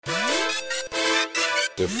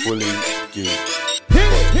The Fully Geek.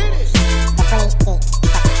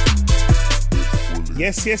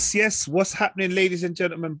 Yes. What's happening, ladies and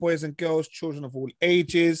gentlemen, boys and girls, children of all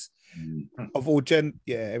ages, of all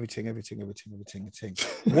everything.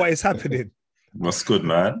 What is happening? What's good,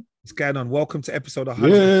 man? What's going on? Welcome to episode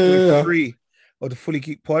 143 of the Fully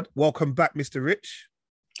Geek Pod. Welcome back, Mr. Rich.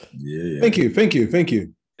 Yeah. Thank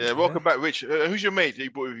you. Yeah, welcome back, Rich. Who's your mate that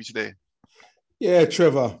you brought with you today? Yeah,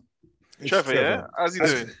 Trevor. Trevor, yeah? How's he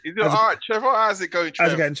doing? He's doing all right, Trevor? How's it going,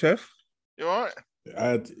 Trevor? How's it going, Trev? You all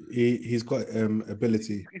right? He's got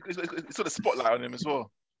ability. He's got a spotlight on him as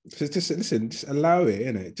well. Just allow it,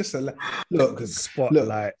 innit? Just look,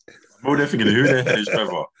 spotlight. I'm all thinking, who the hell is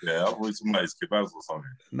Trevor? Yeah, I'm always talking about his kebabs or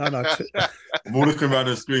something. No. I'm all looking around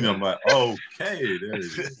the screen, I'm like, okay, there it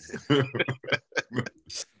is.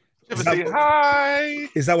 Trevor saying hi.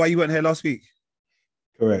 Is that why you weren't here last week?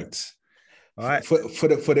 Correct. All right. For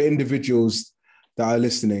the individuals that are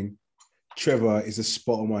listening, Trevor is a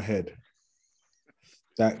spot on my head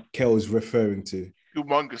that Kel is referring to.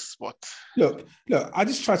 Humongous spot. Look, I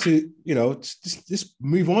just try to, just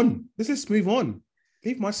move on. Let's move on.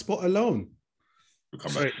 Leave my spot alone. We'll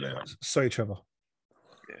come back later. Sorry, Trevor.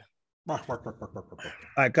 Yeah. All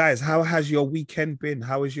right, guys, how has your weekend been?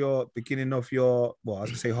 How is your beginning of your, I was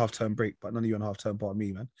going to say half-term break, but none of you on half-term but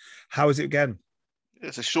me, man. How is it again?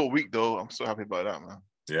 It's a short week, though. I'm so happy about that, man.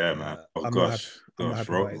 Yeah, man. I'm gosh, not happy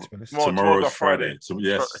bro. about it, to be honest. Tomorrow's Friday. So,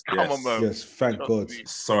 yes. Come on, man. Yes, thank God.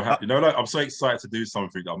 So happy. Like, I'm so excited to do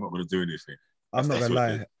something that I'm not going to do anything. I'm not going to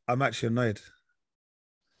lie. I'm actually annoyed.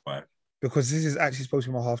 Why? Because this is actually supposed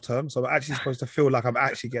to be my half term. So I'm actually supposed to feel like I'm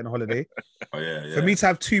actually getting a holiday. Oh, yeah. For me to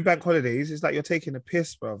have 2 bank holidays, it's like you're taking a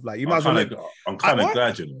piss, bro. Like, you might as well. I'm kind of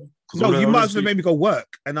glad, you know. No, you might as well make me go work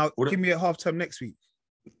and give me a half term next week.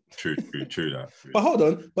 True that. But hold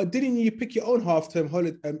on. But didn't you pick your own half-term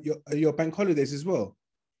holiday, your bank holidays as well?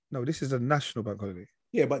 No, this is a national bank holiday.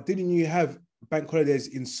 Yeah, but didn't you have bank holidays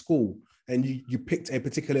in school and you picked a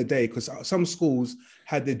particular day? Because some schools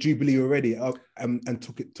had the Jubilee already and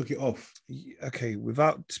took it off. Okay,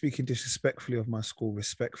 without speaking disrespectfully of my school,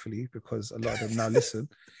 respectfully, because a lot of them now listen,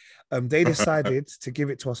 they decided to give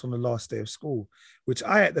it to us on the last day of school, which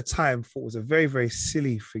I at the time thought was a very, very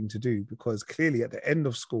silly thing to do, because clearly at the end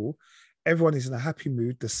of school, everyone is in a happy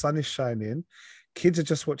mood, the sun is shining, kids are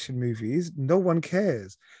just watching movies, no one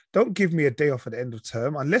cares. Don't give me a day off at the end of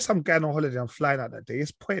term. Unless I'm going on holiday, I'm flying out that day,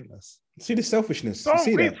 it's pointless. See the selfishness. So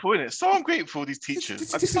ungrateful, isn't it? So ungrateful, these teachers.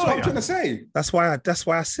 This is what I'm trying to say. That's why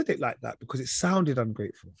I said it like that, because it sounded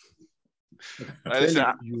ungrateful. Listen,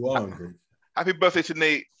 you are ungrateful. Happy birthday to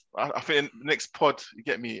Nate. I think the next pod, you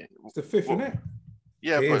get me. It's the 5th, isn't it?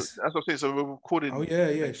 Yeah, It but is. that's what I'm saying. So we're recording. Oh,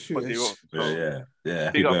 yeah, sure.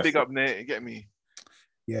 Yeah. Big up, Nate. You get me.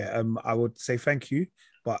 Yeah, I would say thank you,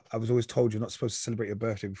 but I was always told you're not supposed to celebrate your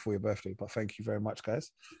birthday before your birthday. But thank you very much,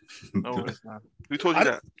 guys. No worries, man. Who told you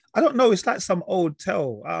that? I don't know. It's like some old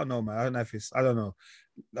tale. I don't know, man. I don't know if it's. I don't know.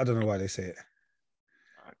 I don't know why they say it.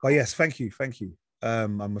 But yes, thank you.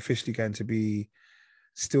 I'm officially going to be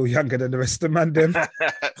still younger than the rest of the man. Them.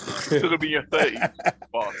 Still gonna be in your 30s.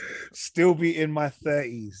 Still be in my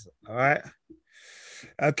 30s. All right.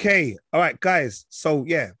 Okay. All right, guys. So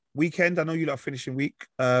yeah, weekend. I know you lot are finishing week.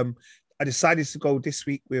 I decided to go this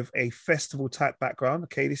week with a festival type background.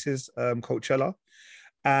 Okay, this is Coachella,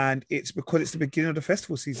 and it's because it's the beginning of the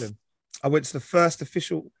festival season. I went to the first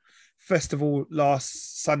official festival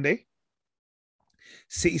last Sunday,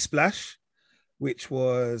 City Splash, which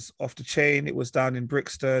was off the chain. It was down in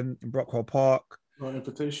Brixton, in Brockwell Park. No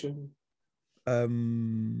invitation. I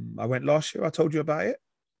went last year. I told you about it.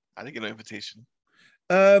 I didn't get no invitation.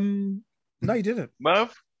 No, you didn't.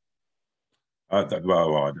 Merv? I don't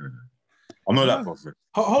know. I'm not that bothered.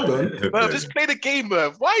 Hold on. Merv, just play the game,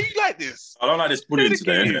 Merv. Why are you like this? I don't like this bullying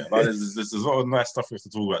today, innit? Like, there's a lot of nice stuff we have to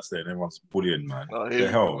talk about today, and everyone's bullying, man. Oh, the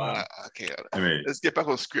hell, man. Okay, I mean, let's get back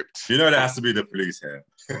on script. You know there has to be the police here.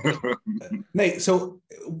 Nate, so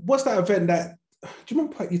what's that event that... Do you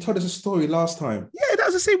remember you told us a story last time? Yeah, that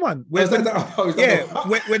was the same one. When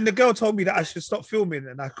the girl told me that I should stop filming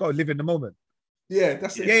and I gotta live in the moment. Yeah,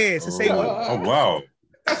 that's it. Yeah, it's the same one. Oh, wow.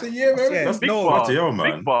 That's a year, man. Yeah, That's big no, bars.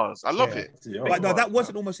 man. Big bars. I love it. But no, that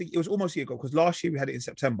wasn't almost. It was almost a year ago, because last year we had it in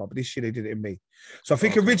September, but this year they did it in May. So I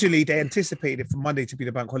think originally they anticipated it for Monday to be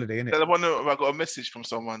the bank holiday, innit? The one I got a message from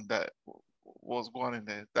someone that was going in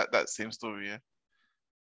there. That same story, yeah.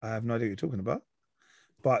 I have no idea what you're talking about,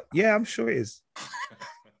 but yeah, I'm sure it is.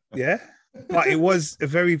 Yeah, but it was a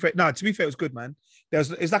very, very. No, to be fair, it was good, man.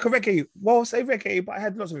 It's like a reggae. Well, say reggae, but I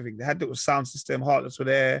had lots of everything. They had little sound system. Heartless were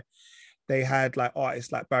there. They had like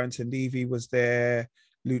artists like Barrington Levy was there.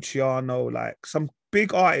 Luciano, like some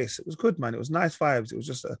big artists. It was good, man. It was nice vibes. It was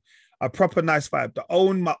just a proper nice vibe.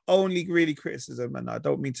 My only really criticism, and I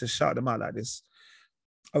don't mean to shout them out like this.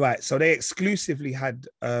 All right, so they exclusively had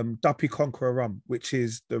Duppy Conqueror rum, which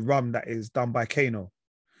is the rum that is done by Kano,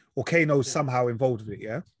 or Kano's somehow involved with it.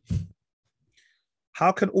 Yeah.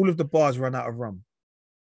 How can all of the bars run out of rum?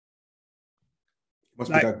 Must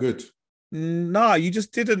Like, be that good. Nah, you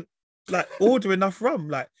just didn't like order enough rum.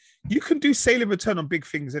 Like you can do sale and return on big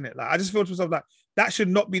things, in it. Like I just feel to myself like that should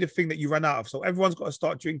not be the thing that you run out of. So everyone's got to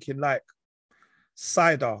start drinking like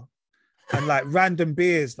cider and like random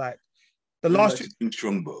beers. Like the last,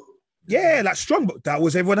 Strongbow. yeah, like Strongbow. That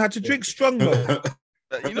was everyone had to drink Strongbow.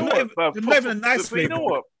 You know Not what? even- bruv, they're not even a nice but you know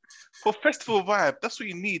flavour. what? For festival vibe, that's what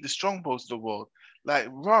you need. The Strongbows of the world, like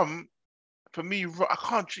rum. For me, I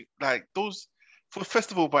can't drink like those. For the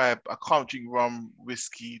festival vibe, I can't drink rum,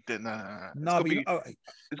 whiskey. Then No, but it's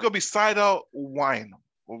got to be cider or wine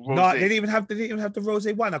or rosé. no, they didn't even have the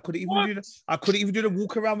rosé wine. I couldn't even do the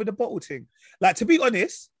walk around with the bottle thing. Like to be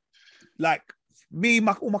honest, like me,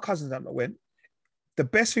 all my cousins that went. The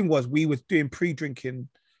best thing was we was doing pre-drinking.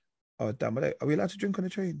 Oh damn! Are we allowed to drink on the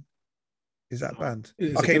train? Is that banned?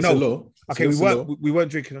 It's Okay, against the no. law. It's Okay, against the law. we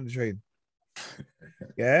weren't drinking on the train.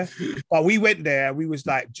 Yeah, but we went there. We was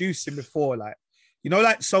like juicing before, like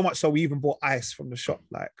like so much so we even bought ice from the shop.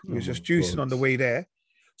 Like we was Oh just my juicing God. on the way there.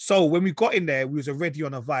 So when we got in there, we was already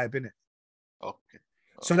on a vibe, innit? Okay.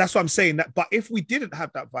 So that's what I'm saying. That, but if we didn't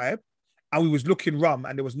have that vibe and we was looking rum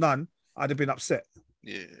and there was none, I'd have been upset.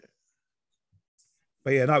 Yeah.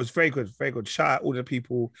 But yeah, no, it was very good, very good. Shout out all the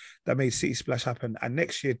people that made City Splash happen. And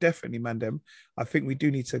next year, definitely, man, I think we do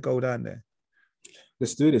need to go down there.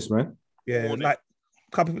 Let's do this, man. Yeah, Morning. like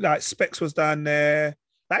a couple, like Specs was down there.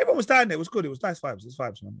 Like everyone was down there. It was good. It was nice vibes. It was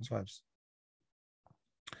vibes, man. It was vibes.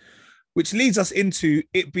 Which leads us into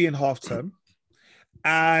it being half term.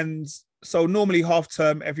 And so normally half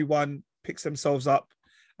term, everyone picks themselves up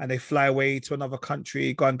and they fly away to another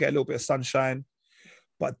country, go and get a little bit of sunshine.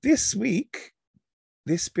 But this week,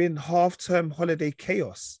 this been half term holiday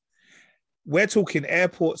chaos. We're talking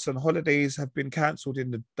airports and holidays have been cancelled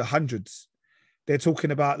in the hundreds. They're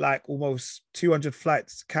talking about like almost 200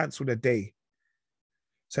 flights cancelled a day.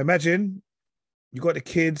 So imagine you got the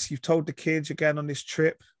kids, you've told the kids you're going on this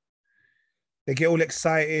trip. They get all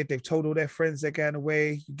excited. They've told all their friends they're going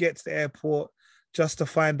away. You get to the airport just to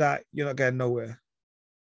find out you're not going nowhere.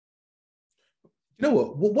 You know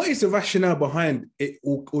what? What is the rationale behind it?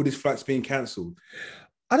 All these flights being cancelled?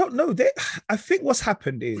 I don't know. I think what's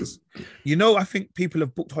happened is, I think people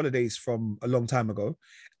have booked holidays from a long time ago,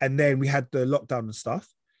 and then we had the lockdown and stuff.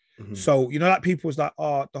 Mhm. So, like people was like,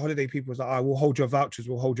 the holiday people was like, we'll hold your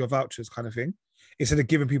vouchers kind of thing, instead of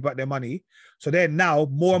giving people back their money. So then now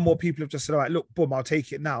more and more people have just said, all right, look, boom, I'll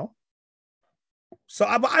take it now. So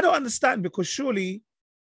I don't understand, because surely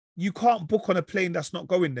you can't book on a plane that's not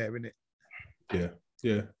going there, innit?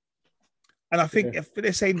 Yeah. And I think if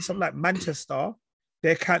they're saying something like Manchester,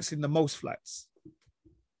 they're cancelling the most flights.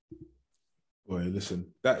 Boy,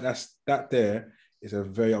 listen, that there is a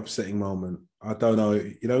very upsetting moment. I don't know,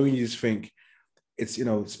 when you just think it's,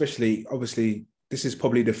 especially obviously this is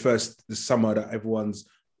probably the summer that everyone's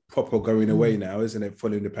proper going away now, isn't it?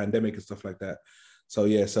 Following the pandemic and stuff like that. So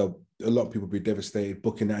yeah, so a lot of people be devastated,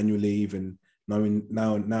 booking annual leave and knowing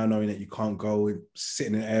that you can't go and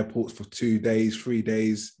sitting in airports for 2 days, 3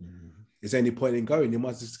 days. Is there any point in going? You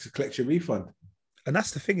must just collect your refund. And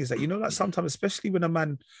that's the thing is that, like sometimes, especially when a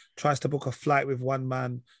man tries to book a flight with one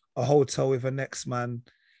man, a hotel with a next man,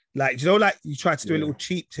 like, like you try to do a little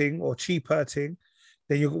cheap thing or cheaper thing,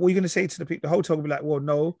 then what are you going to say to the people? The hotel will be like, well,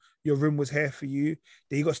 no, your room was here for you.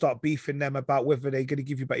 Then you got to start beefing them about whether they're going to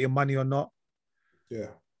give you back your money or not.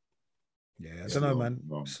 Yeah. Yeah, I It's don't know, long, man.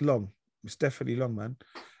 long. It's long. It's definitely long, man.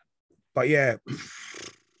 But yeah,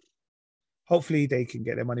 hopefully they can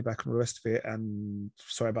get their money back on the rest of it. And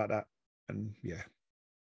sorry about that. And yeah,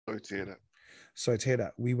 Sorry to hear that. sorry to hear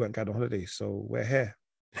that. We weren't going on holiday, so we're here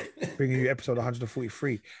bringing you episode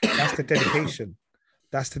 143. That's the dedication.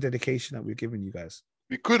 That's the dedication that we're giving you guys.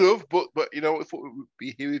 We could have, but we thought we'd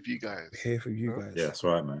be here with you guys. Here for you guys. Yeah, that's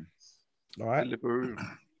right, man. All right. Deliveroo.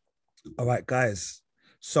 All right, guys.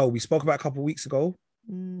 So we spoke about a couple of weeks ago,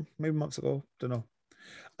 maybe months ago, don't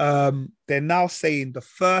know. They're now saying the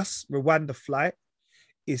first Rwanda flight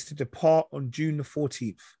is to depart on June the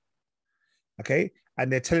 14th. Okay.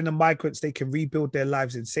 And they're telling the migrants they can rebuild their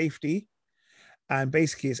lives in safety. And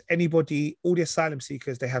basically, it's anybody, all the asylum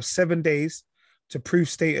seekers, they have 7 days to prove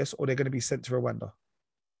status or they're going to be sent to Rwanda.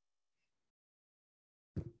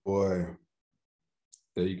 Boy,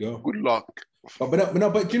 there you go. Good luck. But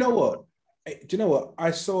do you know what? Do you know what?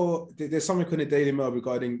 I saw there's something on the Daily Mail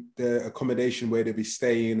regarding the accommodation where they'll be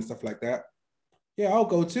staying and stuff like that. Yeah, I'll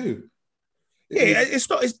go too. Yeah, it's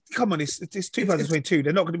not. Come on, it's 2022.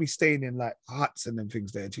 They're not going to be staying in like huts and them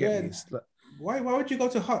things there. Do you get me? Like, why would you go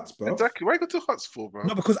to huts, bro? Exactly. Why you go to huts for, bro?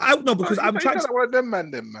 No, because I'm trying to. One of them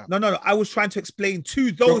man. No. I was trying to explain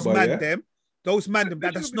to those Drogba, man yeah? them, that's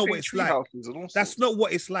not what it's like. That's not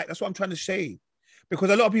what it's like. That's what I'm trying to say. Because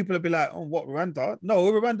a lot of people will be like, "Oh, what Rwanda? No,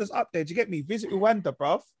 Rwanda's up there. Do you get me? Visit Rwanda,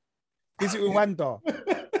 bruv. Visit Rwanda.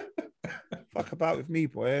 Fuck about with me,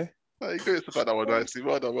 boy." You go about that one nicely.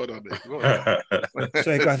 Well done, mate.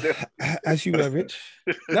 Sorry, go on. As you were, Rich.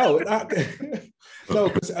 No,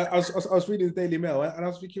 because I was reading the Daily Mail and I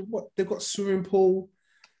was thinking, what? They've got swimming pool.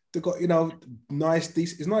 They've got nice,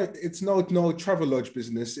 decent. It's no travel lodge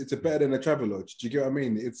business. It's better than a travel lodge. Do you get what I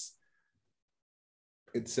mean? It's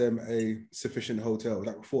a sufficient hotel,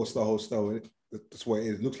 like a 4-star hotel. That's what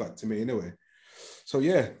it looks like to me, anyway. So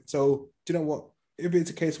yeah. So do you know what? If it's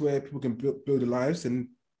a case where people can build their lives, and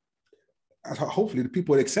hopefully the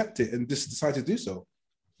people will accept it and just decide to do so.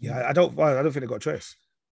 Yeah, I don't think they got a choice.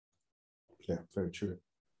 Yeah, very true.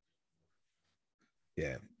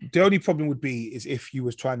 Yeah. The only problem would be is if you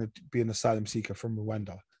was trying to be an asylum seeker from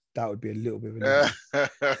Rwanda. That would be a little bit of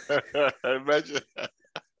an Imagine.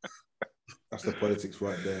 That's the politics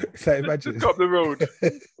right there. So imagine Just up the road.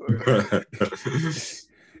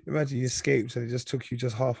 Imagine you escaped and it just took you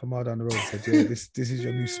just half a mile down the road and said, yeah, this is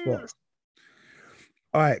your new spot.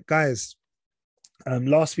 All right, guys.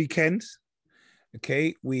 Last weekend,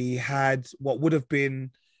 okay, we had what would have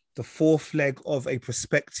been the fourth leg of a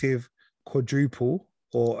prospective quadruple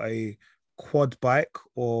or a quad bike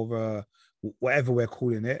or whatever we're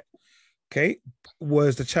calling it. Okay,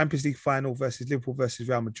 was the Champions League final versus Liverpool versus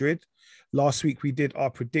Real Madrid. Last week we did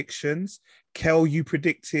our predictions. Kel, you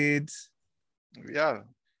predicted Yeah.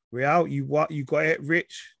 Real. You got it,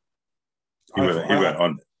 Rich. He went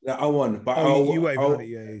on. Yeah, I won, but you weren't even on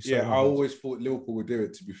it. Yeah, I always thought Liverpool would do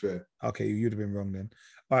it. To be fair, okay, you'd have been wrong then.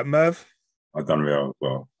 All right, Merv. I've done Real as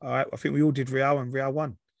well. All right, I think we all did Real and Real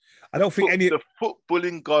won. I don't think The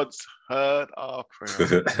footballing gods heard our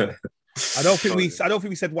prayer. I don't think we said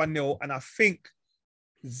 1-0, and I think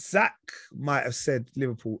Zach might have said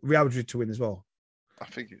Real Madrid to win as well. I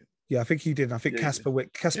think I think he did. I think Yeah, Casper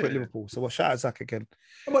went at Liverpool. So shout out Zach again.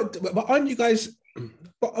 but aren't you guys?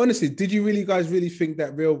 But honestly, did you guys really think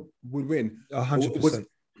that Real would win? 100%.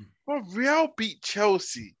 Well, Real beat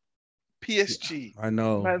Chelsea, PSG, I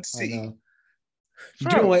know, Man City. I know. Do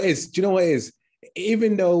you know what it is?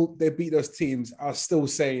 Even though they beat those teams, I was still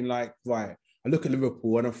saying like, right. I look at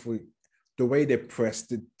Liverpool and I think the way they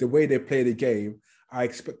pressed, the way they play the game, I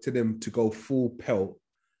expected them to go full pelt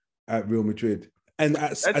at Real Madrid. And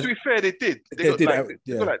to be fair, they did. They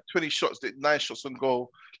got like 20 shots, 9 shots on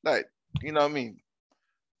goal. Like, you know what I mean?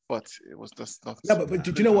 But it was just not. No, but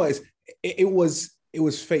do you know what? It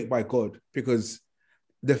was fate by God, because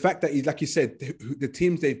the fact that, like you said, the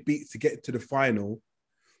teams they beat to get to the final,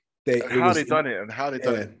 how they done it.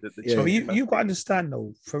 You got to understand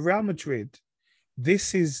though, for Real Madrid,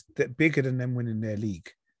 this is bigger than them winning their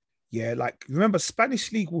league. Yeah, like remember,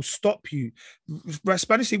 Spanish league will stop you.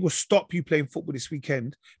 Spanish league will stop you playing football this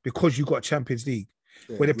weekend because you got Champions League.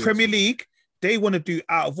 Where the Premier League, they want to do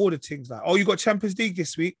out of order things like, oh, you got Champions League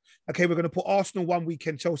this week. Okay, we're going to put Arsenal one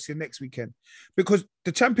weekend, Chelsea next weekend, because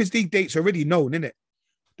the Champions League dates are already known, innit?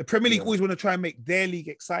 The Premier League always want to try and make their league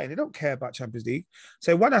exciting. They don't care about Champions League.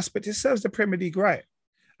 So one aspect, it serves the Premier League right.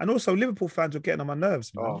 And also Liverpool fans are getting on my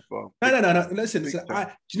nerves, man. No. Listen, do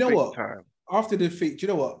you know what? After the defeat, do you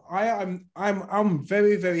know what? I'm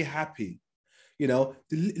very, very happy. You know,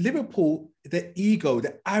 the Liverpool, the ego,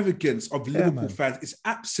 the arrogance of Liverpool fans is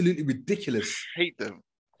absolutely ridiculous. Hate them,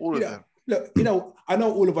 all of them. Look, I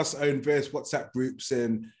know all of us are in various WhatsApp groups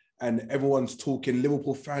and everyone's talking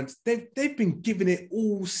Liverpool fans. They've been giving it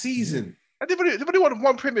all season. And they've only won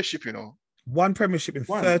one Premiership, One Premiership in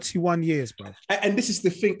 31 years, bro. And this is the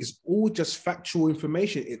thing, it's all just factual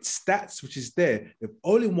information. It's stats, which is there. They've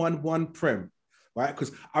only won one Prem, right?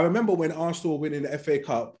 Because I remember when Arsenal were winning the FA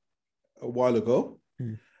Cup a while ago,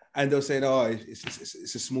 and they were saying, oh,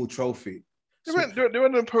 it's a small trophy. They went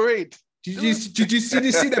on a parade. Did you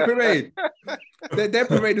see that parade? Their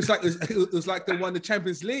parade was like it was like they won the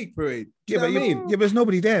Champions League parade. Do you know what I mean? Yeah, but there's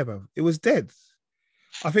nobody there, bro. It was dead.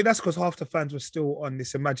 I think that's because half the fans were still on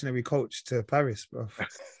this imaginary coach to Paris, bro.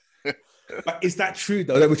 But is that true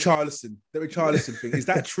though? The Richarlison thing. Is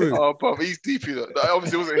that true? Oh, bro, he's deep,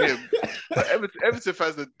 Obviously, it wasn't him. But Everton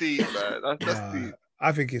fans are deep, man. That's deep.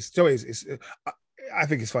 I think I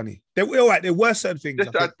think it's funny. There were certain things.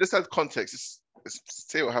 This has context. Let's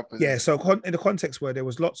see what happens. Yeah, so in the context where there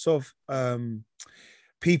was lots of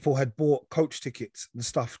people had bought coach tickets and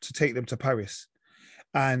stuff to take them to Paris.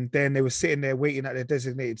 And then they were sitting there waiting at their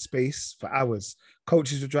designated space for hours.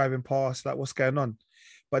 Coaches were driving past, like, what's going on?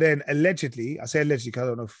 But then allegedly, I say allegedly because I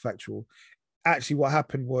don't know for factual, actually what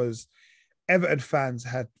happened was Everton fans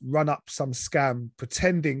had run up some scam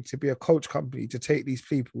pretending to be a coach company to take these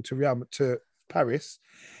people to Paris.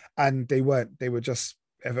 And they weren't. They were just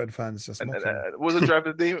Everton fans. Just what was the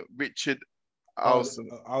driver's name? Richard Alston.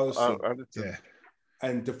 Yeah.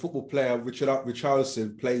 And the football player,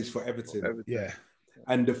 Richarlison, plays for Everton. Yeah.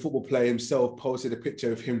 And the football player himself posted a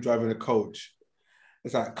picture of him driving a coach.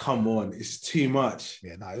 It's like, come on, it's too much.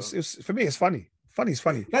 Yeah, no, it's for me, it's funny. Funny is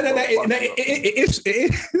funny. No, it is.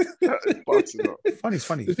 Funny's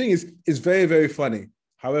funny. The thing is, it's very, very funny.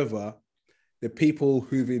 However, the people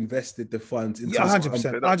who've invested the funds into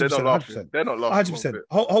 100%. They're not laughing. 100%.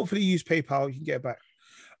 Hopefully, you use PayPal, you can get it back.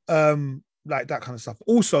 Like that kind of stuff.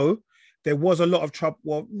 Also, there was a lot of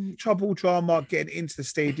trouble, drama getting into the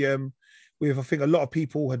stadium. With, I think, a lot of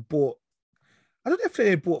people had bought. I don't know if they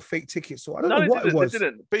had bought fake tickets or I don't know what it was. They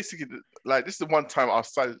didn't. Basically, like this is the one time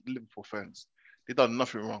outside Liverpool fans, they done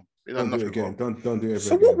nothing wrong. They done nothing wrong. Don't do it.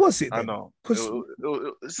 So what was it then? I know. Because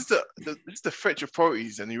this is the French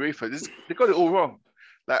authorities and UEFA. They got it all wrong.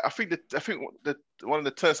 Like I think one of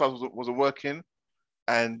the turnstiles wasn't working,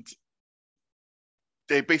 and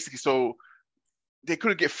they basically they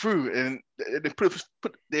couldn't get through, and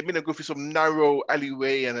they made them go through some narrow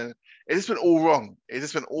alleyway, and it just went all wrong. They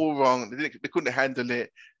couldn't handle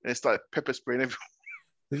it, and it started pepper spraying everyone.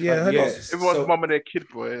 Yeah, everyone's mum and their kid,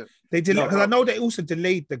 boy. They did because I know they also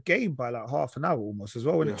delayed the game by like half an hour almost as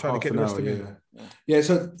well when they're trying to get the rest of it. Yeah,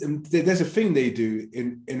 so there's a thing they do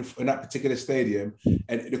in that particular stadium,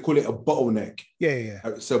 and they call it a bottleneck. Yeah.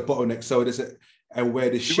 So bottleneck. So there's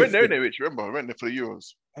where the shift. We went there, Rich. Remember, we went there for the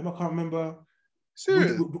Euros. I can't remember.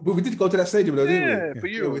 Serious? We did go to that stadium though, didn't we? Yeah, for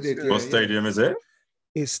Euros. We did. What stadium is it?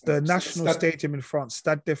 It's the national stadium in France,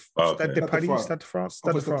 Stade de Paris, Stade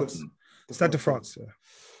de France.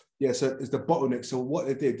 Yeah, so it's the bottleneck. So what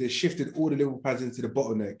they did, they shifted all the Liverpool fans into the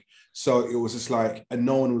bottleneck. So it was just like, and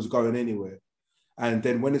no one was going anywhere. And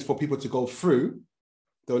then when it's for people to go through,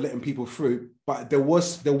 they were letting people through. But there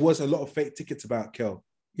was a lot of fake tickets about Kel.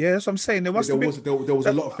 Yeah, that's what I'm saying. There was a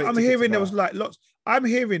lot of fake I'm hearing there was like lots. I'm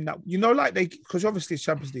hearing that, like because obviously it's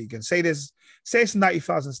Champions League and say it's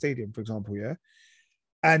 90,000 stadium, for example, yeah?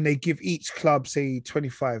 And they give each club, say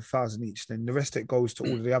 25,000 each, then the rest of it goes to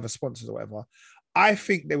all of the other sponsors or whatever. I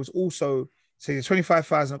think there was also, say, the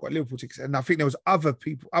 25,000 got Liverpool tickets, and I think there was other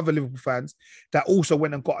Liverpool fans that also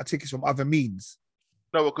went and got tickets from other means.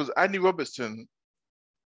 No, because Andy Robertson,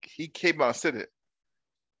 he came out and said it.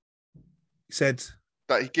 He said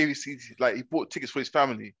that he bought tickets for his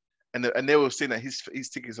family, and they were saying that his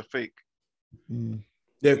tickets are fake.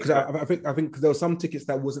 Yeah, because I think there were some tickets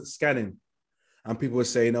that wasn't scanning, and people were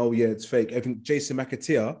saying, "Oh yeah, it's fake." I think Jason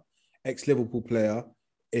McAteer, ex-Liverpool player,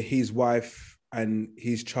 his wife and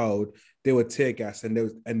his child, they were tear gas, and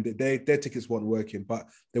their tickets weren't working, but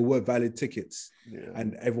they were valid tickets. Yeah.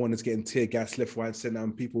 And everyone is getting tear gas left, right, center,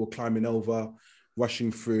 and people were climbing over,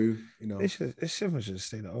 rushing through. They should just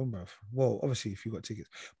stay at home, bruv. Well, obviously if you got tickets,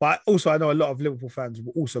 but also I know a lot of Liverpool fans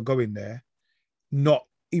will also go in there, not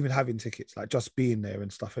even having tickets, like just being there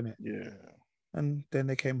and stuff, innit? Yeah. And then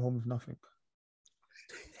they came home with nothing.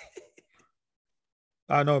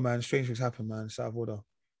 I know, man. Strange things happen, man. It's out of order.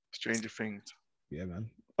 Stranger things. Yeah, man.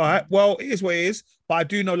 All right. Well, it is what it is. But I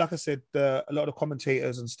do know, like I said, a lot of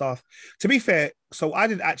commentators and stuff. To be fair, so I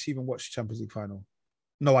didn't actually even watch the Champions League final.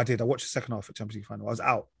 No, I did. I watched the second half of the Champions League final. I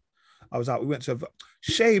was out. We went to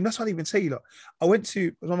shame. That's what I didn't even tell you. Look, I went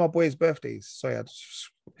to one of my boys' birthdays. Sorry,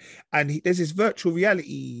 there's this virtual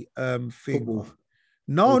reality thing. Football.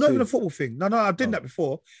 No, not even a football thing. No, I've done that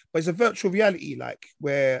before. But it's a virtual reality, like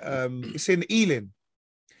where it's in Ealing.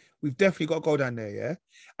 We've definitely got to go down there, yeah?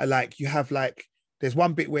 And like you have like, there's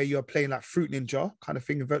one bit where you're playing like Fruit Ninja kind of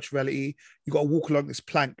thing in virtual reality. You got to walk along this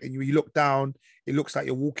plank, and you look down, it looks like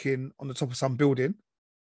you're walking on the top of some building.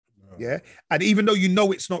 Yeah. And even though you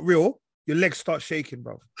know it's not real, your legs start shaking,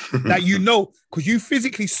 bro. Like, because you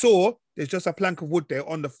physically saw there's just a plank of wood there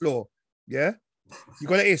on the floor. Yeah. You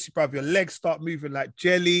got it, bro. Your legs start moving like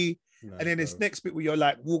jelly. And then this next bit where you're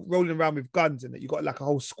like rolling around with guns, and that you got like a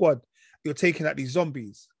whole squad. You're taking out these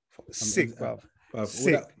zombies. Sick, bro.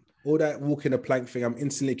 Sick. All that walking a plank thing, I'm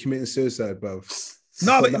instantly committing suicide, bro.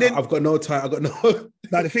 No, but then, I've got no time. No,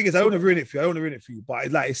 the thing is, I don't want to ruin it for you.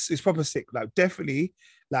 But like, it's proper sick. Like, definitely,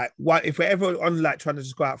 like, if we're ever on like trying to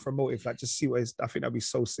just go out for a motive, like, just see what it is. I think that'd be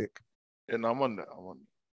so sick. Yeah, no, I'm on that.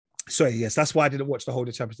 Sorry, yes, that's why I didn't watch the whole of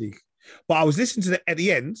the Champions League. But I was listening to it at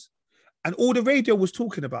the end, and all the radio was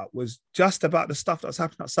talking about was just about the stuff that was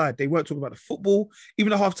happening outside. They weren't talking about the football,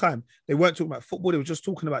 even at half time. They weren't talking about football. They were just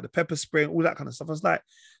talking about the pepper spray and all that kind of stuff. I was like,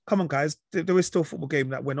 come on, guys, there is still a football game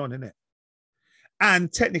that went on, innit?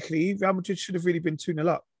 And technically, Real Madrid should have really been 2-0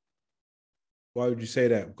 up. Why would you say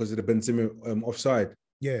that? Because of the Benzema offside.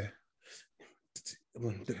 Yeah.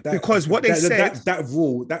 Because what they said, that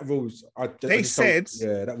rules. They said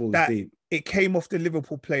that rules that deep. it came off the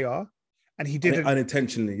Liverpool player, and he didn't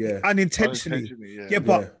unintentionally. Yeah, unintentionally. Yeah. Yeah,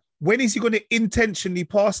 but when is he going to intentionally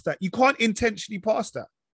pass that? You can't intentionally pass that.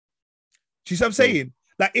 Do you see what I'm saying?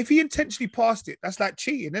 Like if he intentionally passed it, that's like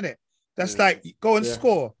cheating, isn't it? That's like go and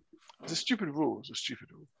score. It's a stupid rule. It's a stupid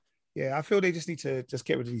rule. Yeah, I feel they just need to just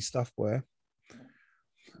get rid of these stuff, boy.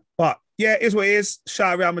 But yeah, it is what it is.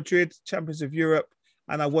 Shout out Real Madrid, champions of Europe.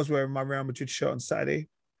 And I was wearing my Real Madrid shirt on Saturday.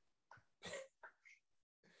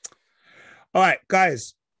 All right,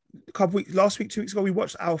 guys. Last week, 2 weeks ago, we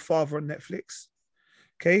watched Our Father on Netflix.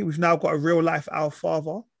 Okay, we've now got a real life Our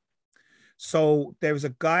Father. So there is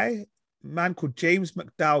a man called James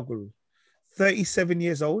McDougall, 37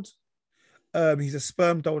 years old. He's a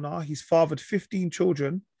sperm donor. He's fathered 15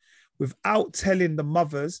 children without telling the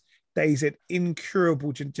mothers that he's an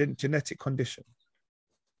incurable genetic condition.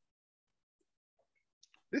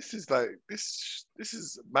 This is like this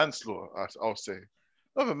is manslaughter. I'll say,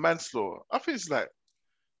 not even manslaughter. I think it's like,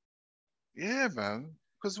 yeah, man.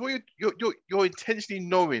 Because what you're intentionally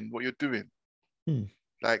knowing what you're doing.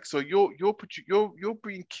 Like, so you're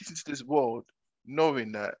bringing kids into this world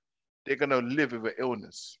knowing that they're gonna live with an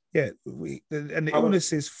illness. Yeah, and the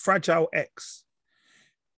illness is Fragile X.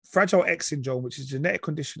 Fragile X syndrome, which is a genetic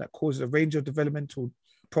condition that causes a range of developmental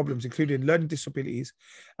problems, including learning disabilities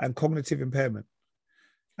and cognitive impairment.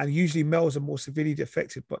 And usually males are more severely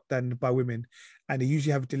affected than by women. And they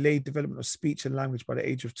usually have delayed development of speech and language by the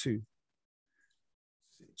age of 2.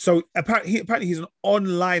 So apparently he's an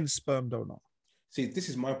online sperm donor. See, this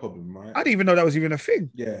is my problem, right? I didn't even know that was even a thing.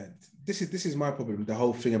 Yeah, this is my problem. The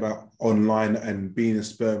whole thing about online and being a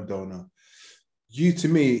sperm donor. To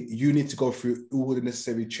me, you need to go through all the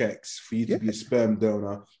necessary checks for you to be a sperm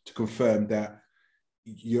donor to confirm that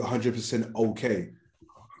you're 100% okay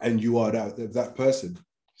and you are that person.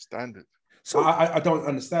 Standard. So I don't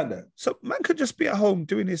understand that. So man could just be at home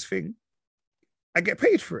doing his thing and get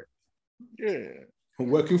paid for it. Yeah.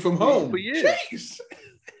 Working from home. For years. Jeez.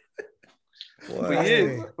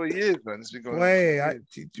 For years, man. It's been going on.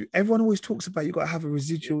 Everyone always talks about you got to have a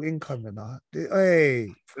residual income and that.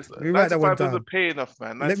 Hey, let me write that one down. Pay enough,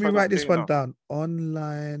 man. Let me write this one down.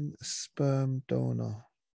 Online sperm donor.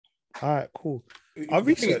 All right, cool. I'll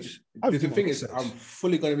research. The thing is, I'm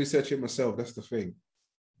fully going to research it myself. That's the thing.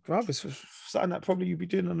 Bruv, it's something that probably you'd be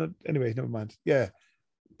doing on a... Anyway, never mind. Yeah.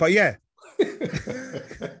 But yeah.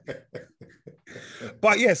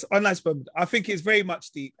 But yes, online sperm. I think it's very much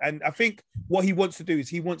deep. And I think what he wants to do is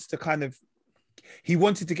he wanted to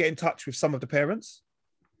get in touch with some of the parents.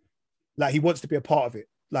 Like he wants to be a part of it,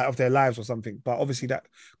 like of their lives or something. But obviously that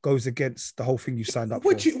goes against the whole thing you signed up for.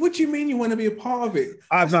 What do you mean you want to be a part of it?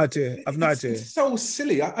 I have no idea. It's so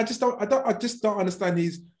silly. I just don't understand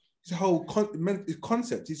his whole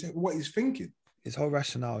concept. What he's thinking. His whole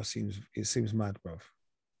rationale seems mad, bro.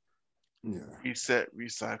 Yeah. Reset,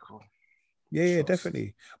 recycle. Yeah,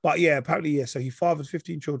 definitely. But yeah, apparently, yeah. So he fathered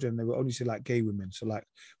 15 children. They were only like gay women. So like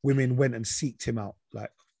women went and seeked him out,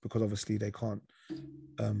 like because obviously they can't.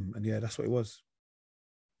 And yeah, that's what it was.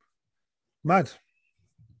 Mad.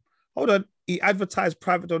 Hold on. He advertised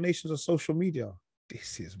private donations on social media.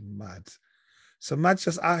 This is mad. So Mad's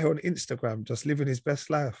just out here on Instagram, just living his best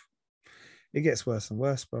life. It gets worse and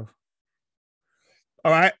worse, bro.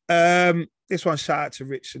 All right. This one, shout out to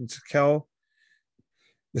Rich and to Kel.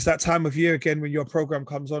 It's that time of year again when your program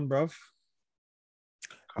comes on, bruv.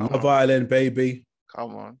 Love Island, baby.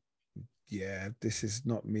 Come on. Yeah, this is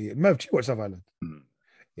not me. Merv, do you watch Love Island?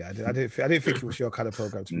 Yeah, I didn't think it was your kind of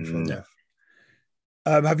program to be fair.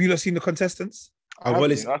 Have you not seen the contestants? I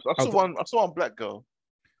saw one black girl.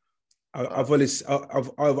 I've only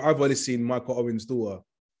seen Michael Owen's daughter.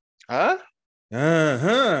 Huh?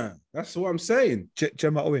 That's what I'm saying.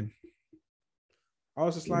 Gemma Owen. I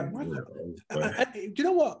was just like, do you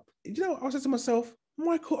know what? I was saying to myself,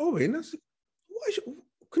 Michael Owen,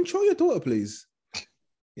 control your daughter, please.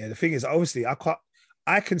 Yeah, the thing is, obviously,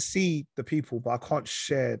 I can see the people, but I can't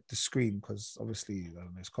share the screen because obviously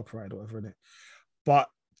there's copyright or whatever in it. But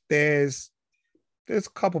there's a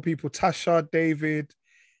couple of people, Tasha, David,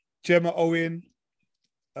 Gemma Owen,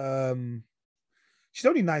 She's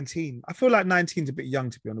only 19. I feel like 19 is a bit young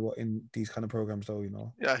to be on in these kind of programs, though. You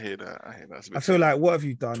know. Yeah, I hear that. It's a bit I feel like what have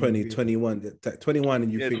you done? 20, 21, 21,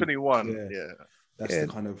 and you think 21. yeah. Yeah. That's the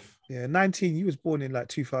kind of 19. You was born in like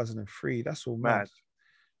 2003. That's all mad. Mad.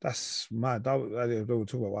 That's mad. I don't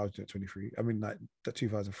talk about what I was doing at 23. I mean, like that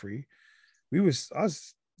 2003. I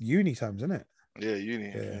was uni times, isn't it? Yeah,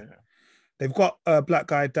 uni. Yeah. Yeah. They've got a black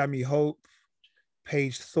guy, Dammy Hope,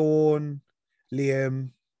 Paige Thorne, Liam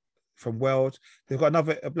from Wales. They've got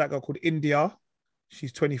a black girl called India.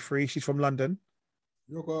 She's 23. She's from London.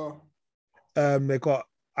 yoga. They got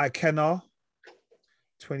Ikenna,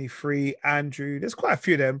 23. Andrew. There's quite a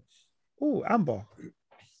few of them. Oh, Amber.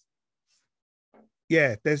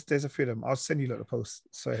 Yeah, there's a few of them. I'll send you the post.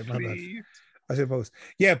 Sorry, my bad. I said post.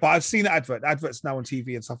 Yeah, but I've seen the advert. The advert's now on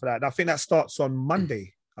TV and stuff like that. And I think that starts on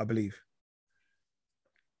Monday, I believe.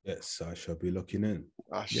 Yes, I shall be looking in.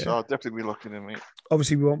 I'll definitely be looking in, mate.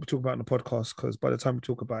 Obviously, we won't talk about it on the podcast because by the time we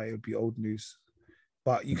talk about it, it'll be old news.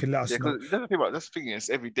 But you can let us know. That's the thing. It's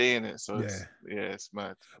every day in it, so it's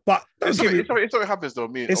mad. But It's what happens though.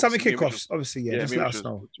 It's something kickoffs, obviously. Yeah, just let us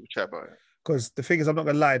know. We'll chat about it. Because the thing is, I'm not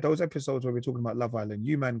gonna lie, those episodes where we're talking about Love Island,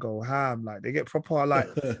 you man go ham, like they get proper like,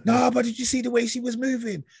 nah, but did you see the way she was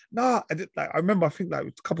moving? Nah, I remember, I think like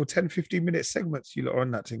a couple 10, 15-minute segments you lot are on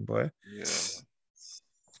that thing, boy. Yeah.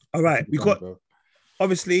 All right, we got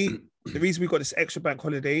obviously the reason we got this extra bank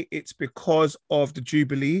holiday, it's because of the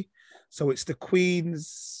Jubilee. So it's the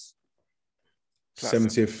Queen's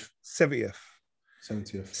 70th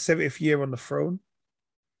year on the throne.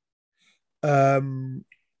 Are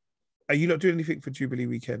you not doing anything for Jubilee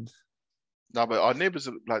weekend? No, but our neighbours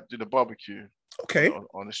are like doing a barbecue. Okay.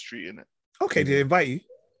 On the street, innit? Okay, did they invite you?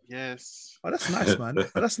 Yes. Oh, that's nice, man.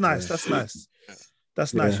 That's nice. That's nice.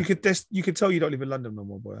 That's nice. You could tell you don't live in London no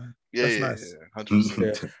more, boy. That's nice.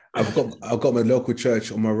 100%. I've got my local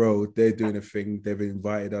church on my road. They're doing a thing. They've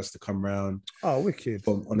invited us to come round. Oh, wicked.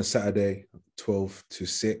 On a Saturday, 12 to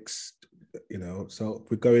 6. You know, so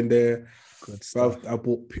we're going there. Good stuff. I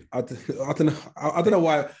don't know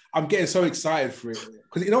why I'm getting so excited for it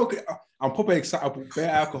because I'm probably excited. I bought bare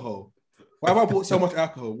alcohol. Why have I bought so much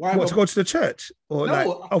alcohol? To go to the church or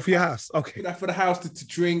for your house? Okay, for the house to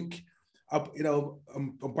drink.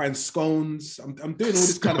 I'm buying scones. I'm doing all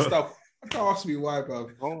this kind of stuff. Don't ask me why, bro.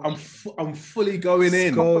 I'm fully going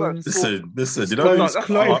in. Listen. You know, have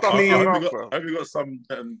you got some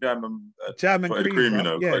jam and cream? You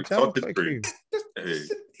know, jam and cream.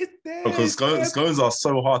 Because scones are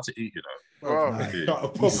so hard to eat, you know. The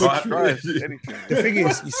thing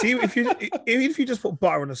is, you see, if you just put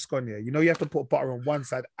butter on a scone, you know, you have to put butter on one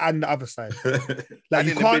side and the other side. Like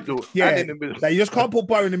you can't, like you just can't put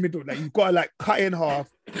butter in the middle. Like you've got to like cut it in half,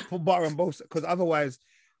 put butter on both, because otherwise,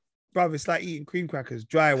 bruv, it's like eating cream crackers,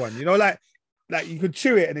 dry one. You know, like you could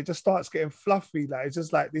chew it and it just starts getting fluffy. Like it's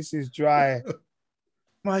just like this is dry.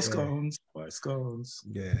 My scones.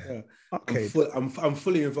 Yeah. Okay. I'm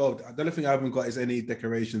fully involved. The only thing I haven't got is any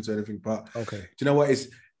decorations or anything. But okay. Do you know what? It's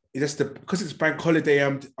just because it's bank holiday.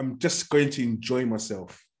 I'm just going to enjoy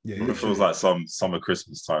myself. Yeah. It feels like some summer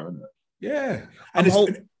Christmas time, isn't it? Yeah. And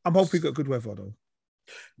I'm hoping we got good weather though.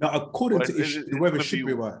 Now, according to the weather should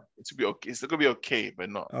be right. It's gonna be okay,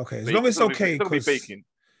 but not okay. As long as it's okay, it's gonna be baking.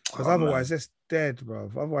 Because otherwise, it's dead,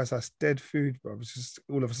 bro. Otherwise, that's dead food, bro. It's just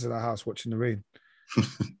all of us in our house watching the rain.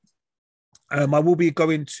 I will be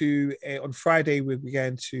going to on Friday. We'll be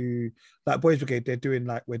going to like Boys Brigade. We're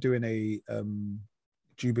doing a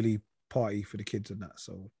Jubilee party for the kids and that.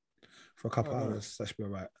 So for a couple hours, that should be all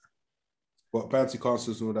right. What, bouncy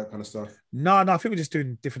castles and all that kind of stuff? No, I think we're just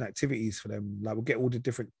doing different activities for them. Like we'll get all the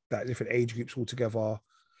different age groups all together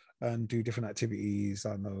and do different activities.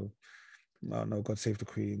 I know, God Save the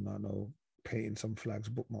Queen. I know, painting some flags,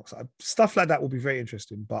 bookmarks, stuff like that will be very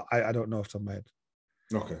interesting. But I don't know off the top of my head.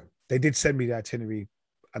 Okay. They did send me the itinerary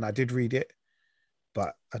and I did read it,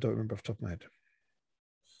 but I don't remember off the top of my head.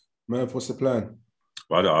 Merv, what's the plan?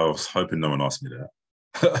 Well, I was hoping no one asked me that.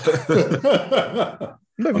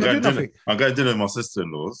 I'm going to dinner with my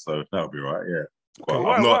sister-in-law, so that'll be right. Yeah.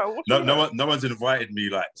 Okay. But no one's invited me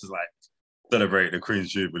to celebrate the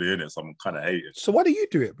Queen's Jubilee in it, so I'm kind of hating. So why do you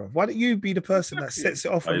do it, bro? Why don't you be the person that sets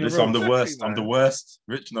it off? I'm the worst. I'm the worst.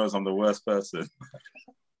 Rich knows I'm the worst person.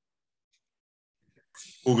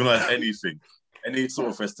 Organize anything, any sort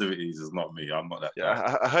of festivities is not me. I'm not that.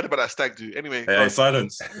 Yeah, I heard about that stag do. Anyway,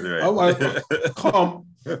 silence. Anyway. Calm.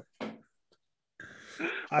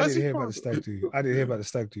 I didn't hear about the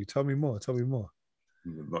stag do. Tell me more.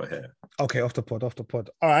 Not here. Okay, off the pod.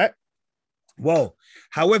 All right. Well,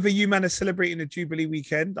 however you man are celebrating the Jubilee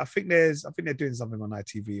weekend, I think they're doing something on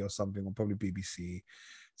ITV or something, or probably BBC,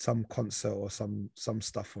 some concert or some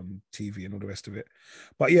stuff on TV and all the rest of it.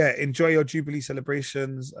 But yeah, enjoy your Jubilee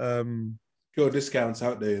celebrations. Pure discounts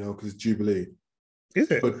out there, because it's Jubilee. Is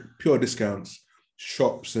it? Pure discounts,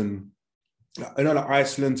 shops and like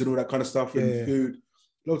Iceland and all that kind of stuff, and food.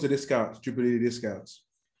 Loads of discounts, Jubilee discounts.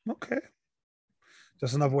 Okay.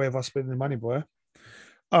 Just another way of us spending money, boy.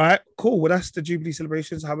 All right, cool. Well, that's the Jubilee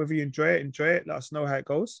celebrations. However you enjoy it. Let us know how it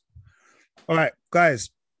goes. All right, guys.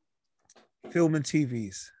 Film and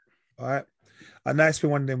TVs. All right. I know it's been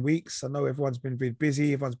one of them weeks. I know everyone's been really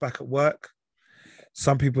busy. Everyone's back at work.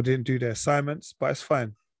 Some people didn't do their assignments, but it's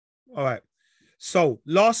fine. All right. So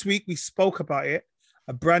last week we spoke about it.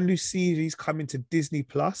 A brand new series coming to Disney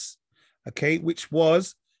Plus, okay, which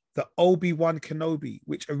was the Obi-Wan Kenobi,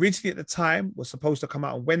 which originally at the time was supposed to come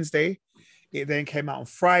out on Wednesday. It then came out on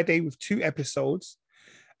Friday with 2 episodes.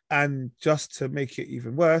 And just to make it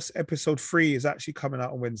even worse, episode 3 is actually coming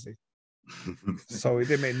out on Wednesday. So it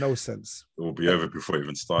didn't make no sense. It will be over before it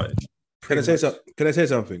even started. Can I say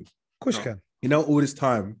something? Of course you can. All this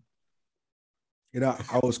time,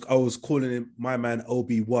 I was calling him my man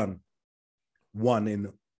Obi-Wan. 1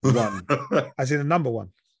 in 1. As in the number 1.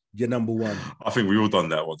 You're number 1. I think we all done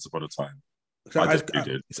that once upon a time. I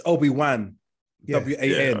did. It's Obi-Wan. Yeah.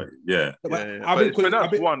 W-A-N. Yeah. But it's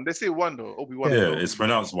pronounced 1. They say 1 though. Obi-Wan. Yeah, it's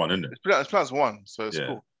pronounced 1, isn't it? It's pronounced 1, so it's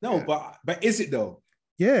cool. No, but is it though?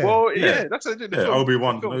 Yeah. Well, that's what I did.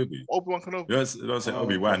 Obi-Wan Kenobi. Obi-Wan Kenobi. You don't say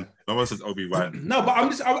Obi-Wan. No one says Obi-Wan. No, but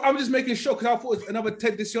I'm just making sure because I thought it was another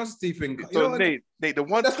Ted DiCiosity thing. So Nate, the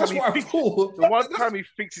one time he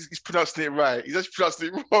thinks he's pronouncing it right, he's actually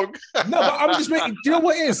pronouncing it wrong. No, but I'm just making. Do you know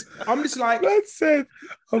what it is? I'm just like. That's it.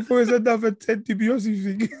 I thought it was another Ted DiBiase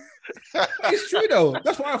thing. It's true though.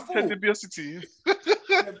 That's what I thought. Ted DiBiase.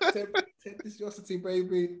 Ted DiCiosity,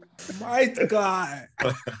 baby. My God.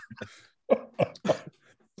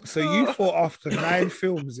 So you thought after 9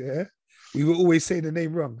 films, we will always say the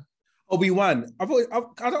name wrong. Obi-Wan.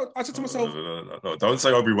 I said to myself, no, don't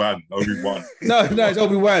say Obi-Wan. Obi-Wan. no, it's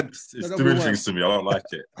Obi-Wan. It's doing things to me. I don't like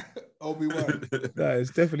it. Obi-Wan. No, it's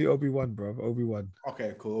definitely Obi-Wan, bro. Obi-Wan.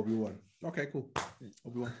 Okay, cool. Obi-Wan. Okay, cool.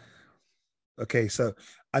 Obi-Wan. Okay, so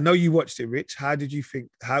I know you watched it, Rich. How did you think?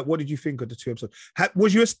 What did you think of the 2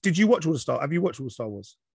 episodes? Did you watch all the Star? Have you watched all the Star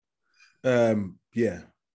Wars?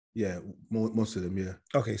 Yeah, most of them, yeah.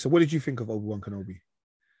 Okay, so what did you think of Obi-Wan Kenobi?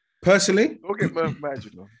 Personally? Don't get mad,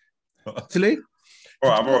 you know. Personally?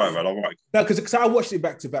 I'm all right, man. I'm all right. No, because I watched it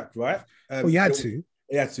back to back, right? You had to?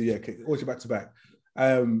 You had to, yeah. Okay. Watch it back to back.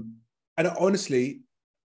 And I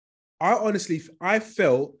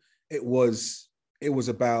felt it was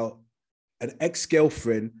about an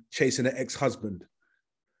ex-girlfriend chasing an ex-husband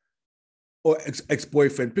or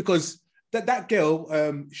ex-boyfriend, because that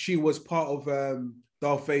girl, she was part of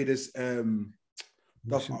Darth Vader's Not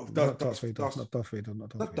Darth Vader.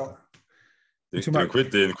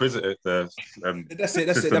 The Inquisitor, that's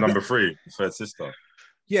it. sister number 3, third sister.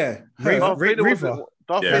 Yeah, Darth Vader Reva.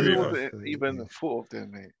 wasn't even thought of them,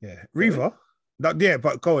 mate. Yeah, Reva. Yeah,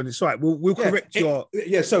 but go on. It's all right. We'll correct your.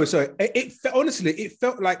 Yeah, sorry. Honestly, it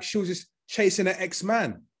felt like she was just chasing an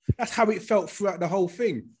ex-man. That's how it felt throughout the whole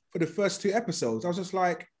thing for the first 2 episodes. I was just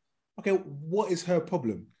like, okay, what is her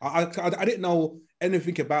problem? I didn't know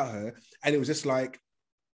anything about her, and it was just like,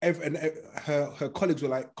 her colleagues were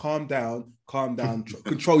like, calm down,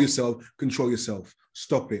 control yourself,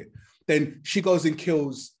 stop it. Then she goes and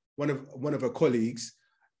kills one of her colleagues,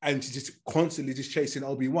 and she's just constantly just chasing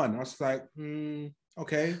Obi-Wan. I was like,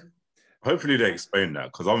 okay. Hopefully they explain that,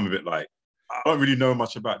 because I'm a bit like, I don't really know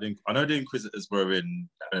much about I know the Inquisitors were in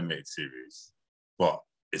the animated series, but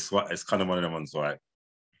it's kind of one of them ones like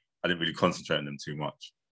I didn't really concentrate on them too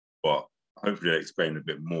much. But hopefully they explain a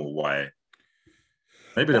bit more why.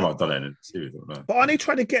 Maybe they might have done it in the series, I don't know. But aren't they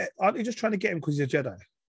just trying to get him because he's a Jedi?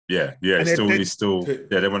 Yeah. He's still.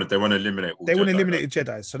 They want to eliminate. They want to eliminate the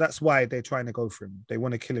Jedi, so that's why they're trying to go for him. They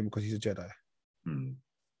want to kill him because he's a Jedi.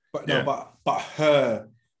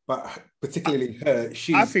 But particularly her,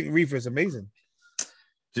 I think Reva is amazing.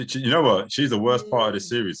 You know what? She's the worst part of the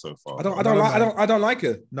series so far. I don't like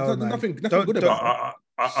her. No, nothing good about her.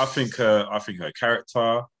 I think her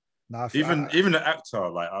character. Even the actor,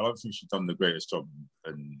 like I don't think she's done the greatest job.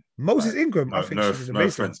 And Moses Ingram, I think she's amazing. No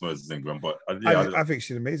offense, Moses Ingram, but I think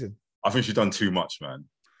she's amazing. I think she's done too much, man.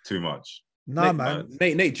 Too much. Nah, man.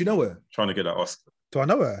 Nate, do you know her? Trying to get that Oscar. Do I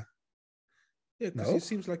know her? Yeah, because it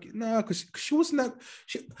seems like because she wasn't that.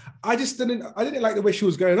 I didn't like the way she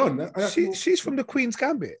was going on. She's from the Queen's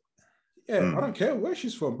Gambit. Yeah, I don't care where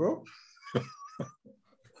she's from, bro.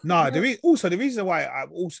 No, the reason why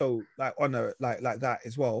I'm also like on her like that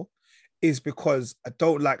as well is because I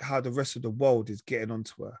don't like how the rest of the world is getting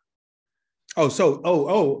onto her.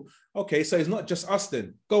 Okay. So it's not just us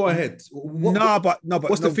then. Go ahead. But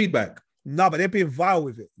What's the feedback? No, but they're being vile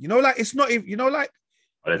with it. You know, like it's not even. You know, like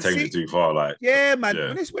They're taking it too far. Like, yeah, man.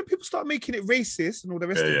 Yeah. When people start making it racist and all the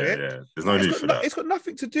rest yeah, of yeah, it, yeah. There's no need for that. it's got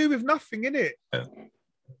nothing to do with nothing, innit? Yeah.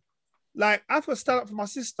 Like I've got to stand up for my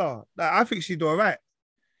sister. Like I think she'd do all right.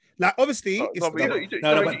 Like obviously, it's but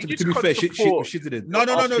But to be fair, she didn't. No.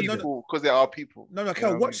 Because they are people. No,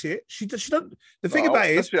 Kel, watch it. She doesn't. The thing No, about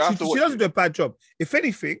it is, that's it, she doesn't do a bad job. If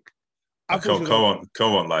anything, I thought she was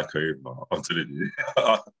Kel won't like her. I'm telling you.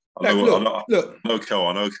 I know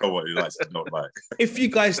Kel what he likes to not like. If you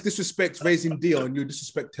guys disrespect Raising Dion, you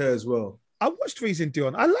disrespect her as well. I watched Raising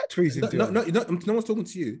Dion. I liked Raising Dion. No one's talking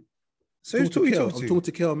to you. So who's talking to? I'm talking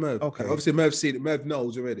to Kel and Merv. Okay. Obviously, Merv's seen it. Merv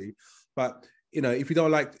knows already. But, you know, if you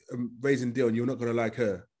don't like Raising Dion, you're not going to like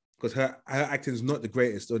her. Because her acting is not the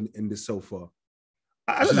greatest in this so far.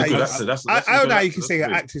 I don't know. I don't know how you can say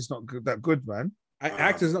her acting's not good, that good, man.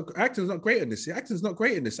 Acting's not great in this. Acting's not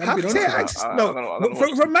great in this. How can you say her acting's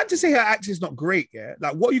for a man to say her acting's not great, yeah?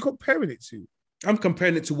 Like, what are you comparing it to? I'm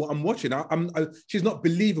comparing it to what I'm watching. She's not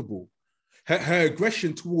believable. Her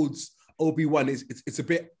aggression towards Obi-Wan it's a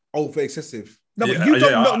bit over excessive. No, but you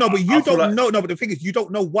don't know. No, but you don't know. No, but the thing is, you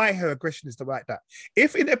don't know why her aggression is like that.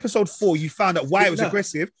 If in episode 4 you found out why it was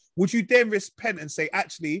aggressive, would you then repent and say,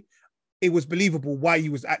 actually, it was believable why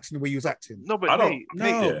you was acting the way you was acting? No, but Nate,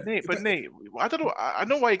 I don't know. I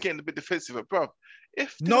know why you're getting a bit defensive, bro.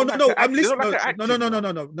 No. I'm listening. No.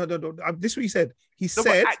 This is what he said. He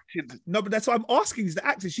said, no, but that's what I'm asking. Is the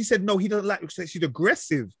acting? She said, no, he doesn't like. She's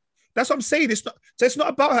aggressive. That's what I'm saying. It's not. So it's not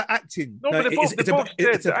about her acting. No, but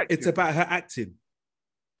it's about her acting.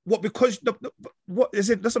 What? Because what is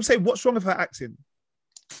it? That's what I'm saying. What's wrong with her acting?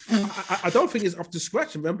 I don't think it's up to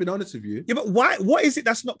scratch. I'm being honest with you. Yeah, but why? What is it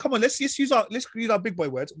that's not? Come on, let's use our big boy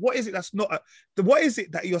words. What is it that's not? What is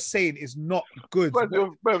it that you're saying is not good? It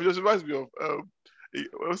just reminds me of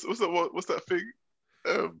what's that thing?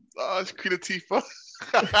 Queen Latifah.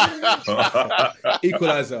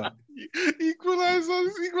 Equalizer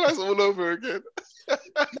all over again.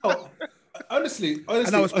 No, honestly,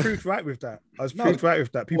 and I was proved right with that.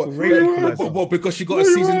 People really Equalizer. What, because she got a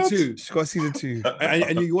season 2. She got a season 2,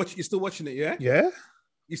 and you're still watching it, yeah? Yeah.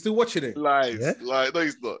 You're still watching it? Lies. No,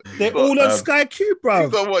 he's not. They're all on Sky Q, bro.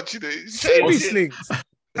 He's not watching it. Series links.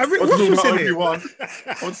 I was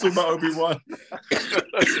talking about Obi-Wan.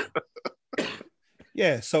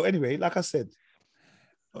 Yeah. So anyway, like I said.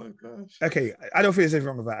 Oh gosh. Okay, I don't think there's anything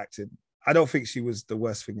wrong with her acting. I don't think she was the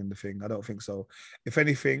worst thing in the thing. I don't think so. If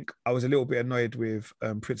anything, I was a little bit annoyed with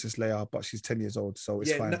Princess Leia, but she's 10 years old, so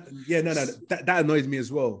it's fine. No. That annoys me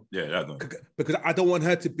as well. Yeah, that annoys me. Because I don't want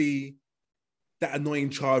her to be that annoying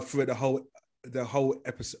child through the whole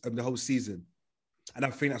episode, the whole season. And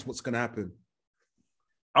I think that's what's going to happen.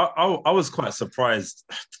 I was quite surprised.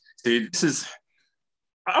 See,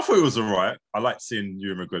 I thought it was all right. I liked seeing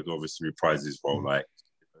Ewan McGregor obviously reprise his role. Like,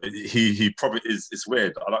 he probably is. It's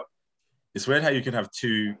weird. It's weird how you can have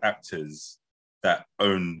 2 actors that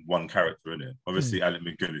own one character in it. Obviously, Alec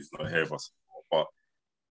McGill is not here with us, but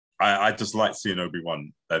I just like seeing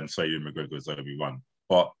Obi-Wan and say Ewan McGregor as Obi-Wan.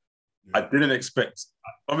 But I didn't expect.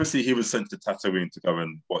 Obviously, he was sent to Tatooine to go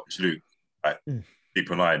and watch Luke, keep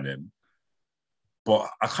an eye on him. But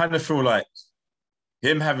I kind of feel like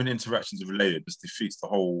him having interactions with Leia just defeats the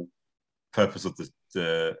whole purpose of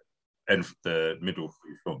the middle 3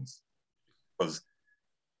 films. Because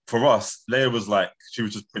for us, Leia was like, she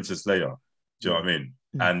was just Princess Leia. Do you know what I mean?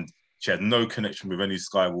 And she had no connection with any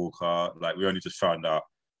Skywalker. Like, we only just found out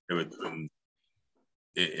it was in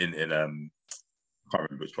I can't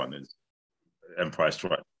remember which one it is. Empire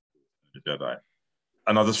Strikes the Jedi.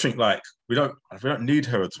 And I just think, like, we don't need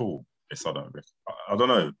her at all. I don't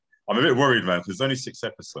know. I'm a bit worried, man, because there's only 6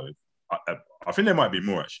 episodes. I think there might be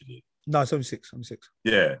more, actually. No, it's only 6.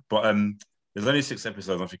 Yeah, but there's only 6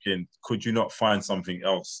 episodes. I'm thinking, could you not find something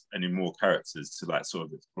else, any more characters to like sort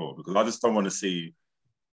of explore? Because I just don't want to see.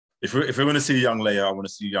 If we're going to see young Leia, I want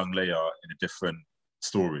to see young Leia in a different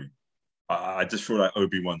story. I just feel like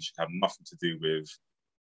Obi-Wan should have nothing to do with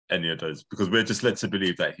any of those, because we're just led to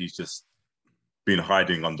believe that he's just been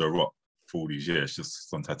hiding under a rock for all these years,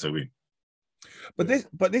 just on Tatooine. But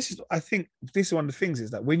this is, I think, this is one of the things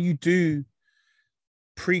is that when you do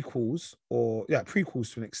prequels to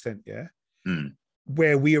an extent,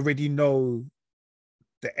 where we already know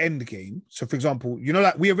the end game. So, for example,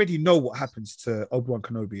 like we already know what happens to Obi-Wan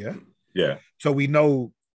Kenobi, yeah. So we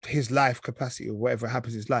know his life capacity or whatever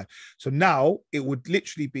happens in his life. So now it would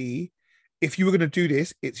literally be, if you were going to do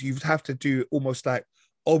this, you'd have to do almost like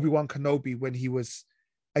Obi-Wan Kenobi when he was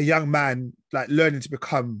a young man, like learning to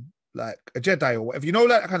become like a Jedi or whatever, you know,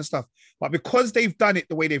 that kind of stuff. But because they've done it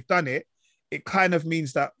the way they've done it, it kind of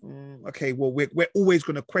means that okay, well, we're always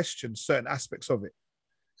going to question certain aspects of it.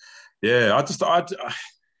 Yeah, And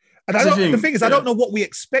the thing is, I don't know what we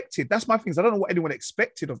expected. That's my thing. I don't know what anyone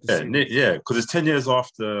expected of the series. Yeah, because it's 10 years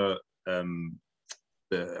after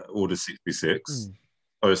the Order 66.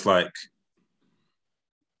 So it's like,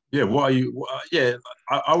 yeah, what are you?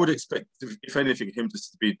 I would expect, if anything, him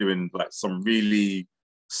just to be doing like some really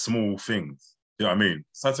small things. You know what I mean?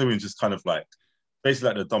 Tatooine's just kind of like basically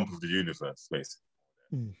like the dump of the universe,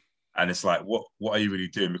 basically. And it's like, what are you really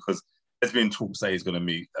doing? Because there's been talks that he's going to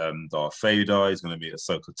meet Darth Vader, he's going to meet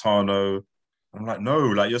Ahsoka Tano. I'm like, no,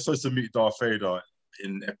 like you're supposed to meet Darth Vader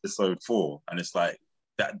in episode 4, and it's like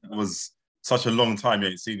that was such a long time you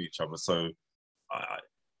ain't seen each other. So, I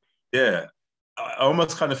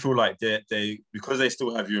almost kind of feel like they because they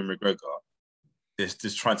still have Ewan McGregor, they're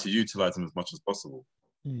just trying to utilize him as much as possible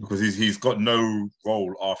because he's got no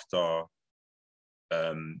role after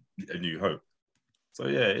A New Hope. So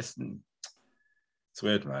yeah, it's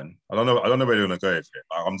weird, man. I don't know where they're gonna go with it.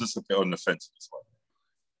 I'm just a bit on the fence with this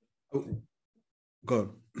one. Go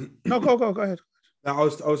on. No, go ahead. Now, I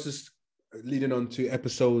was just leading on to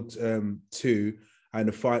episode 2 and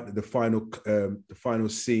the final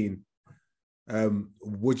scene.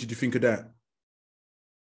 What did you think of that?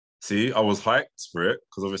 See, I was hyped for it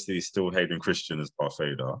because obviously he's still Hayden Christian as Darth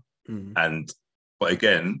Vader, but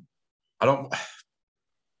again,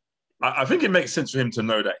 I think it makes sense for him to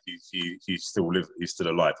know that he's still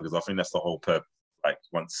alive, because I think that's the whole purpose. Like, he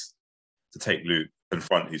wants to take Luke,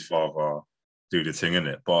 confront his father, do the thing in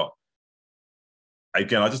it. But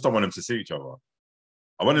again, I just don't want them to see each other.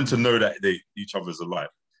 I want them to know that each other's alive.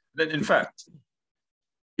 Then, in fact,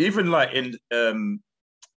 even like in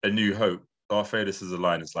A New Hope, Darth Vader says a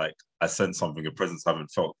line. It's like, "I sense something, a presence I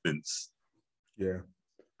haven't felt since." Yeah.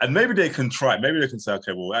 And maybe they can try. Maybe they can say,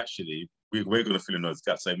 "Okay, well, actually, we're going to fill in those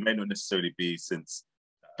gaps." So it may not necessarily be since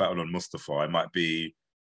Battle on Mustafar. It might be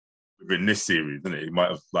within this series, isn't it? It might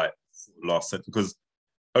have like last set, because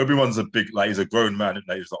Obi-Wan's he's a grown man, and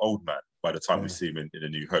he's an old man by the time we see him in A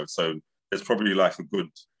New Hope. So there's probably like a good,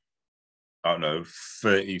 I don't know,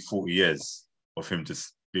 30, 40 years of him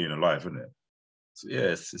just being alive, isn't it? So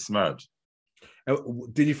yeah, it's mad.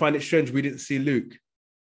 Did you find it strange we didn't see Luke?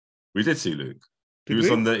 We did see Luke. He was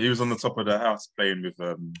on the top of the house playing with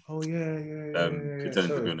pretending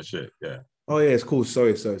to be on the ship. Yeah. Oh yeah, it's cool.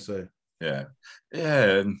 Sorry. Yeah.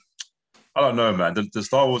 I don't know, man. The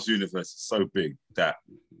Star Wars universe is so big that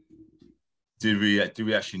do we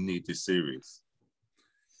actually need this series?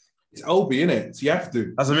 It's Obi, innit? So you have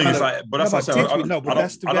to. That's the thing. It's like, but that's what I'm saying.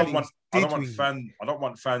 I don't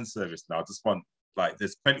want fan service now. I just want, like,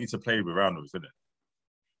 there's plenty to play with around us, isn't it?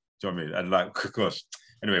 Do you know what I mean? And like, gosh.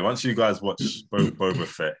 Anyway, once you guys watch Boba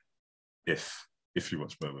Fett, if you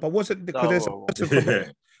watch Boba, but wasn't because there's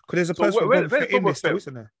a person where Boba Fett in this, though,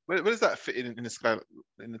 isn't there? Where does that fit in the sky,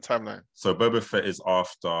 in the timeline? So Boba Fett is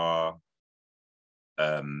after,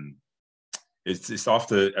 it's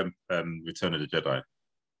after Return of the Jedi.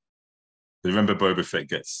 Remember, Boba Fett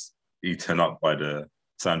gets eaten up by the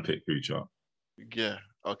sandpit creature. Yeah.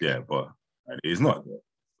 Okay. Yeah, but he's not.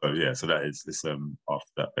 So yeah, so that is it's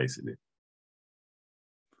after that, basically.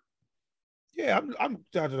 Yeah, I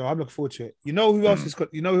don't know. I'm looking forward to it. You know who else is going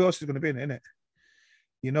to be in it, innit?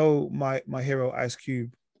 You know my hero Ice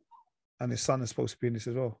Cube and his son is supposed to be in this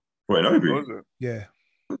as well. Wait, Obi? Yeah.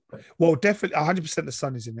 Well, definitely 100% the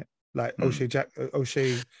son is in it. Like O'Shea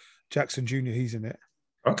Jackson Jr. He's in it.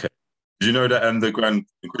 Okay. Did you know that the Grand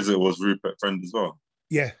Inquisitor was Rupert Friend as well?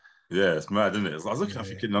 Yeah. Yeah, it's mad, isn't it? I was looking, I'm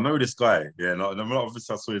thinking, I know this guy. Yeah, no,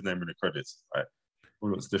 obviously I saw his name in the credits. Like,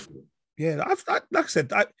 well, it's different. Yeah, like I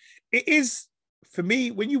said, it is, for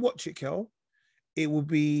me, when you watch it, Kel, it will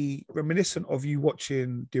be reminiscent of you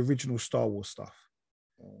watching the original Star Wars stuff.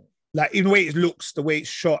 Like, in the way it looks, the way it's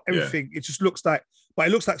shot, everything, it just looks like, but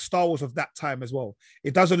it looks like Star Wars of that time as well.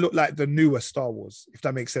 It doesn't look like the newer Star Wars, if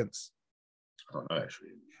that makes sense. I don't know,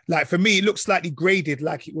 actually. Like, for me, it looks slightly graded,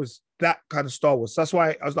 like it was that kind of Star Wars. That's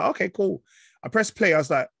why I was like, okay, cool. I pressed play. I was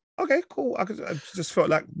like, okay, cool. I just felt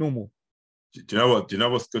like normal. Do you know what? Do you know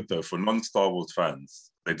what's good though? For non-Star Wars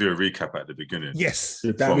fans, they do a recap at the beginning. Yes,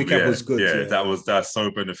 that recap was good. Yeah, that's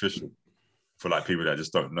so beneficial for like people that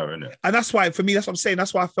just don't know, innit? And that's why, for me, that's what I'm saying.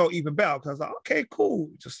 That's why I felt even better, because I was like, okay, cool.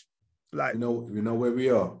 Just like, we know where we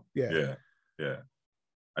are. Yeah.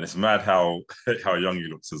 And it's mad how young he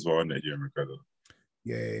looks as well, isn't it, Ewan McGregor?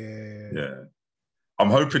 Yeah. I'm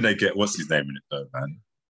hoping they get what's his name in it though, man.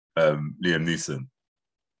 Liam Neeson.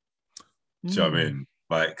 Do you know what I mean?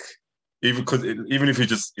 Like, even if he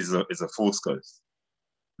just is a Force ghost,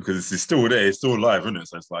 because it's still there, it's still live, isn't it?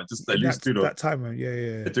 So it's like just at least do that time, man.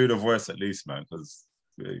 Yeah. do the voice at least, man. Because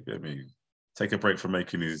I mean, take a break from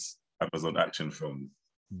making these Amazon action films.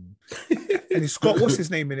 And it's got what's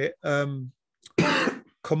his name in it?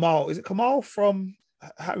 Kamal. Is it Kamal from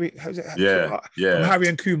Harry? How's it? Yeah. From Harry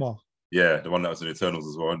and Kumar. Yeah, the one that was in Eternals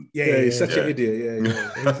as well. Yeah, he's such an idiot.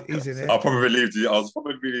 Yeah. He's in it. I was probably believed he was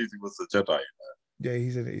a Jedi. Yeah,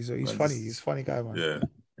 he's in it. He's funny. He's a funny guy, man. Yeah.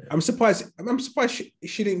 I'm surprised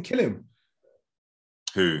she didn't kill him.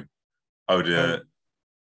 Who? Oh, the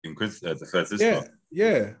Inquisitor, the first sister.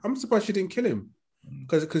 Yeah. I'm surprised she didn't kill him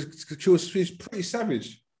because she's pretty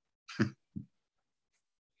savage.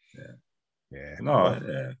 Yeah. No,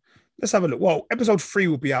 yeah. Let's have a look. Well, episode 3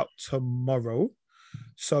 will be out tomorrow.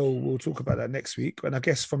 So we'll talk about that next week. And I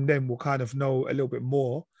guess from then we'll kind of know a little bit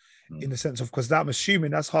more in the sense of, because I'm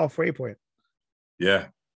assuming that's halfway point. Yeah.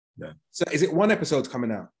 So is it one episode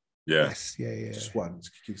coming out? Yeah. Yes. Yeah. Just one.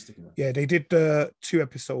 Just keep sticking out. Yeah, they did 2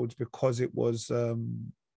 episodes because it was the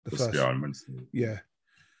first. Yeah.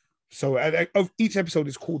 So of each episode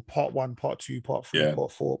is called part 1, part 2, part 3,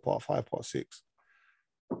 part 4, part 5, part 6.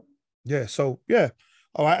 Yeah. So yeah.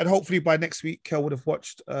 All right. And hopefully by next week, Kel would have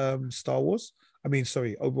watched Star Wars. I mean,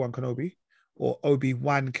 sorry, Obi-Wan Kenobi or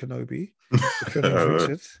Obi-Wan Kenobi. If your name's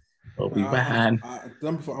Richard. Obi-Wan.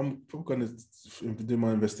 I'm going to do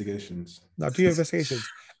my investigations. Now, do your investigations.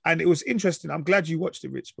 And it was interesting. I'm glad you watched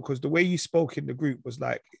it, Rich, because the way you spoke in the group was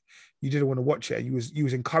like you didn't want to watch it, and you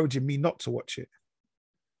was encouraging me not to watch it.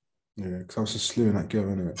 Yeah, because I was just slewing that girl,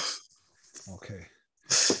 innit? Okay.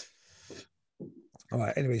 All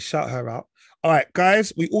right. Anyway, shout her out. All right,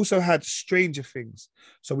 guys. We also had Stranger Things.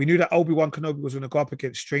 So we knew that Obi-Wan Kenobi was going to go up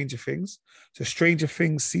against Stranger Things. So Stranger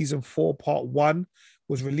Things season 4, part 1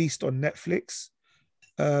 was released on Netflix.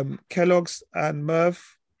 Kellogg's and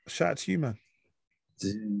Merv, shout out to you, man.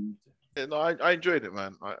 Yeah, no, I enjoyed it,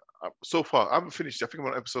 man. I so far I haven't finished. I think I'm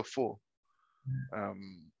on episode 4.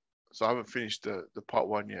 So I haven't finished the part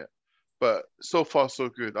 1 yet. But so far so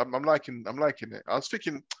good. I'm liking it. I was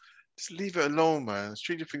thinking, just leave it alone, man.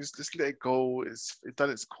 Stranger Things, just let it go. It's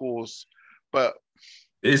done its course. But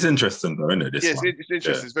it's interesting though, isn't it? It's interesting.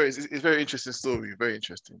 Yeah. It's very interesting story. Very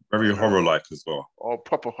interesting. Very horror-like as well. Oh,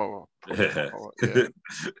 proper horror. Proper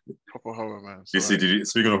horror, man. So,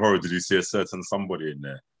 speaking of horror, did you see a certain somebody in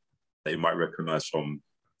there that you might recognize from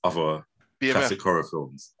other classic horror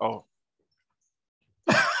films? Oh.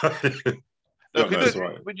 No,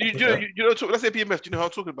 right. But you know, let's say BMF. Do you know how I'm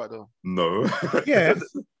talking about though? No. Yeah.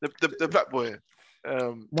 the black boy.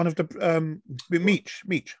 One of the Meech.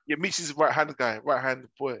 Yeah, Meech is the right-handed guy, right-handed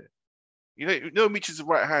boy. You know Meech is the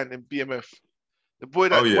right hand in BMF. The boy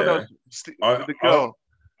that with the girl.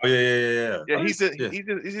 Yeah. He's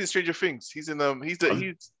in Stranger Things. He's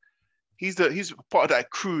part of that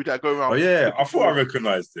crew that go around. Oh yeah, I thought I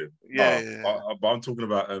recognized him. Yeah. But I'm talking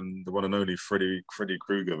about the one and only Freddy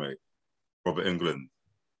Krueger, mate. Robert Englund.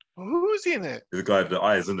 Who is he in it? He's the guy with the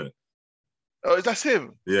eyes, isn't it? Oh, that's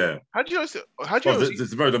him. Yeah. How do you know?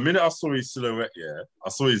 Bro, the minute I saw his silhouette, I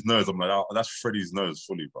saw his nose. I'm like, oh, that's Freddy's nose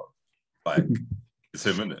fully, bro. Like, it's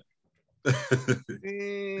him, isn't it? I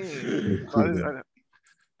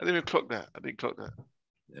didn't even clock that.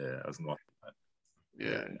 Yeah, that's not.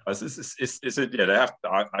 Yeah. It's they have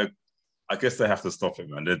to, I guess they have to stop it,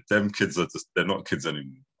 man. Them kids they're not kids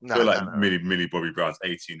anymore. They're like Millie Bobby Brown's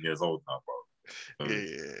 18 years old now, bro. So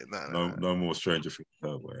no more Stranger Things,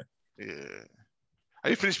 boy. Yeah. Have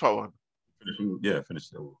you finished part 1? Yeah,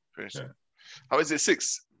 finished it all. How is it?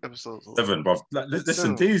 6 episodes? 7, bro. Like,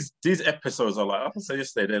 listen, these episodes are like, I can say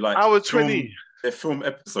yesterday, they're like hour 20. They're film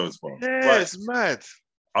episodes, bro. Yeah, like, it's mad.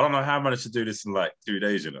 I don't know how I managed to do this in like 2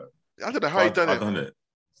 days, you know. I don't know how you done it. I've done it.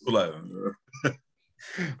 Like,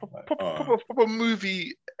 proper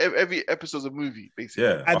movie. Every episode's a movie, basically.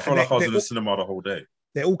 Yeah, I felt like I was in the cinema the whole day.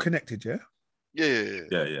 They're all connected, yeah?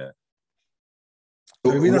 Yeah.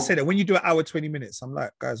 So the reason I say that, when you do an hour 20 minutes, I'm like,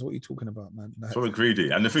 guys, what are you talking about, man? It's really greedy.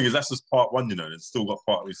 And the thing is, that's just part 1, you know. We still got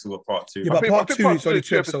part 2. Yeah, but part 2 is only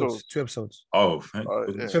 2 episodes. 2 episodes. Oh,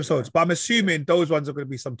 2 episodes. But I'm assuming those ones are going to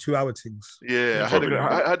be some 2-hour things. Yeah,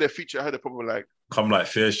 I had a feature. I had a proper like come like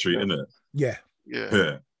Fear Street, innit? Yeah.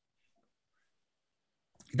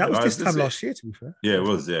 That was this time last year, to be fair. Yeah, it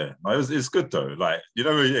was. Yeah, it's good though. Like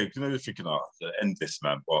you're thinking, end this,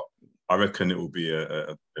 man. But I reckon it will be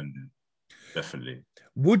a definitely.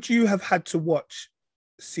 Would you have had to watch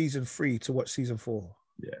season 3 to watch season 4?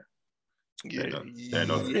 Yeah.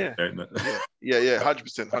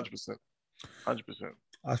 100%.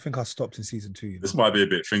 I think I stopped in season 2. This might be a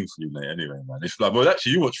bit thing for you, mate. Anyway, man. It's like, well,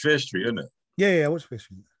 actually, you watch Fear Street, isn't it? Yeah, I watch Fear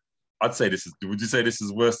Street. I'd say this is. Would you say this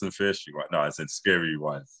is worse than Fear Street right now? I said scary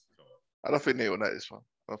wise. I don't think Nate will like this one.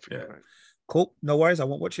 I think Yeah. you're right. Cool. No worries. I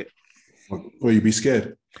won't watch it. Will you be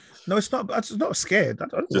scared? No, it's not. I'm not scared. I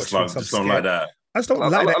don't Just watch like, things. I'm just don't scared. like that. I just don't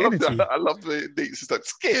like that energy. I love the Nate's just like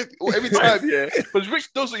scared every time, yeah. Because Rich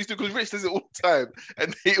knows what he's doing, because Rich does it all the time,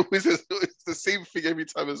 and he always does it's the same thing every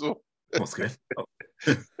time as well. I'm not scared.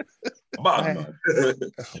 Bad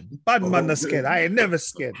Bad man, not scared. I ain't never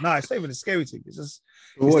scared. Nah, it's not even a scary thing. It's just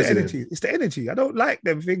What it's is the it? energy. It's the energy. I don't like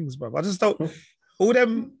them things, bro. I just don't. All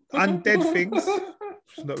them undead things.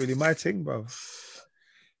 It's not really my thing, bro.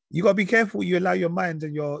 You gotta be careful what you allow your mind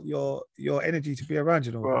and your energy to be around,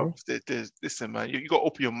 you know, bro. Listen, man, you got to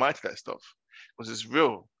open your mind to that stuff, because it's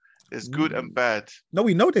real. There's good and bad. No,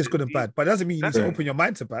 we know there's good and bad, but it doesn't mean you need to Yeah. open your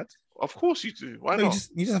mind to bad. Of course you do. Why No, not?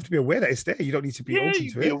 you just have to be aware that it's there. You don't need to be open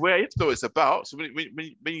you to be it. aware. You have to know what it's about. So when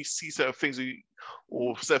you see certain things,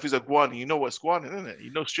 or certain things are going on, you know what's going on, isn't it?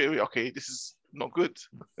 You know straight away. Okay, this is not good.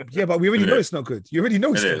 Yeah, but we already know it's not good. You already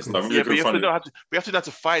know it's It not is. good. Like, when Yeah, but you have to confront it- know how to. We have to know how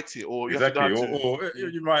to fight it, or you Exactly. have to know how to. Or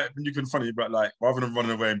you might, when you confront it, but like, rather than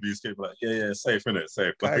running away and being scared, like, yeah, safe, innit?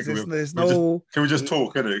 Safe. Guys, Like, there's can we just- no Can we just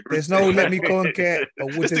talk, innit? there's no let me go and get a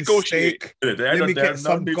wooden negotiate. steak. Innit? They Let ain't me they get have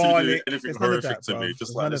some no need to do garlic. anything There's none of horrific that, to me. bruv. Just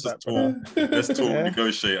There's like, none let's of just that, talk. Let's talk, Yeah.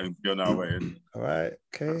 negotiate, and go on our way. innit? All right,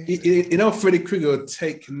 okay. You know, Freddy Krueger would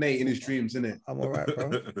take Nate in his dreams, innit? I'm all right, bro.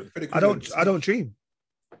 Freddy I Krueger don't dream.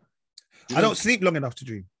 You I don't sleep long enough to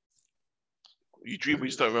dream. You dream, but you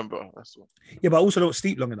just don't remember. That's all. Yeah, but I also don't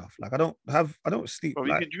sleep long enough. Like I don't sleep. Bro,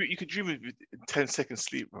 Like, you can dream in 10 seconds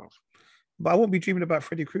sleep, bro. but I won't be dreaming about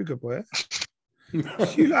Freddy Krueger, boy. You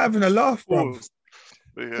like having a laugh, bro. Pause.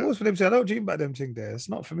 But yeah. Pause for them. I don't dream about them thing there. It's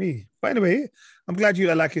not for me. But anyway, I'm glad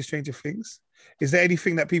you like his Stranger Things. Is there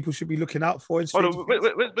anything that people should be looking out for in Oh, Stranger no,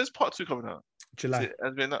 Things? where's part 2 coming out? July,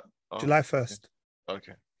 Has been that? Oh, July 1st.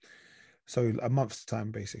 Okay. So a month's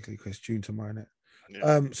time, basically, because June tomorrow, innit?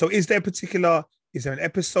 Yeah. So is there an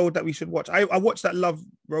episode that we should watch? I watched that Love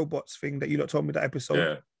Robots thing that you lot told me that episode.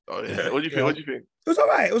 Yeah. Oh yeah. Yeah. What do you think? Yeah. What do you think? It was all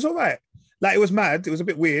right. It was all right. Like it was mad. It was a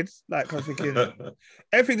bit weird. Like I was thinking,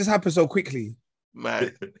 everything just happened so quickly.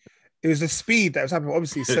 Man, It was the speed that was happening.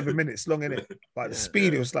 Obviously, 7 minutes long, innit? But the Yeah,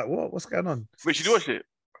 speed, it was like, what's going on? Rich, did you watch it?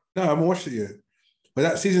 No, I haven't watched it yet. But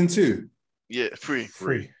that's season 2. Yeah, 3.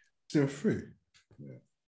 Free. Season 3.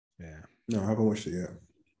 Yeah. No, I haven't watched it yet.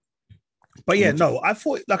 But yeah, no, I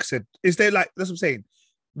thought, like I said, is there like, that's what I'm saying.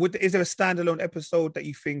 Is there a standalone episode that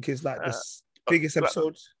you think is like the biggest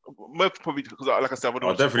episode? Most probably because, like I said,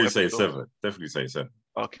 I'll definitely say 7. Definitely say 7.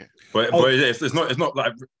 Okay. But Oh. but it's not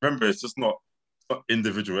like, remember, it's just not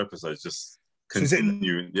individual episodes. Just So is it-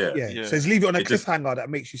 continuing. Yeah. Yeah. So it's leave it on a It just- cliffhanger that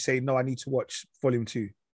makes you say, no, I need to watch volume 2.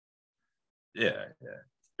 Yeah.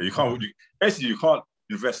 But you can't. Basically, you can't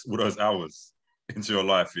invest all those hours into your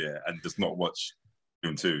life, and just not watch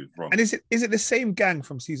them too. Wrong. And is it the same gang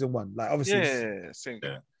from season 1? Like obviously, Yeah, same.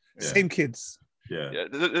 Yeah. same kids. Yeah. Yeah,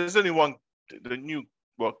 there's only one, the new,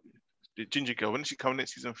 well, the ginger girl. When is she coming in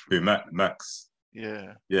season 3? Who, Max.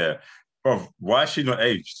 Yeah, Yeah. Bro, why is she not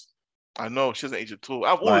aged? I know she hasn't aged at all.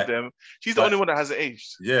 Out of all Like- of them, she's the like- only one that hasn't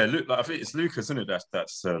aged. Yeah, look, like I think it's Lucas, isn't it?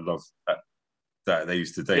 That's love that they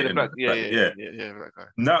used to date. Yeah, the innit? black, yeah, Like, that guy.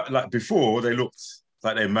 Now, like before, they looked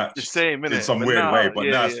like they matched The same, innit? in some But weird now- way, but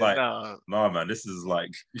now it's like, nah. nah, man, this is like,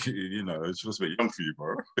 it's just a bit young for you,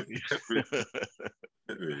 bro.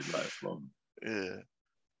 Really lifelong. Yeah,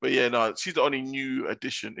 but yeah, no, she's the only new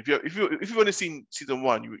addition. If you've only seen season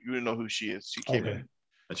 1, you wouldn't know who she is. She came Okay. in.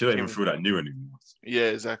 And she don't even feel that new anymore. Yeah,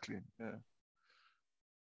 exactly. Yeah.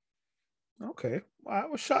 Okay. All right,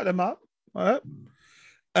 we'll shut them up. All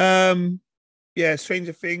right. Yeah,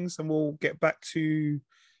 Stranger Things, and we'll get back to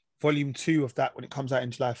volume 2 of that when it comes out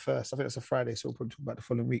in July 1st. I think that's a Friday, so we'll probably talk about the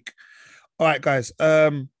following week. All right, guys.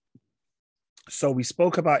 So we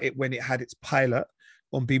spoke about it when it had its pilot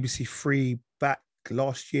on BBC 3 back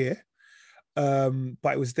last year.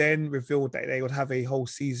 But it was then revealed that they would have a whole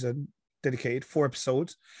season dedicated, 4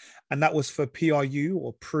 episodes, and that was for PRU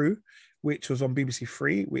or Prue, which was on BBC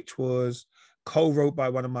 3, which was co-wrote by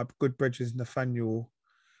one of my good brethren, Nathaniel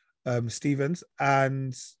Stevens.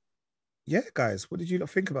 And yeah, guys, what did you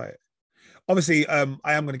lot think about it? Obviously, I am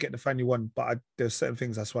going to get Nathaniel one, but there's certain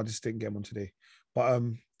things, that's why I just didn't get him on today. But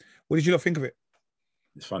what did you lot think of it?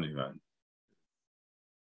 It's funny, man.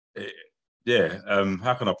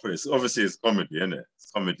 How can I put it? Obviously, it's comedy, isn't it?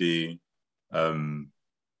 It's comedy.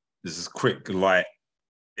 This is quick, light.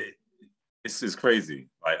 It's crazy.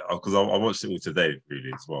 Like, because I watched it all today,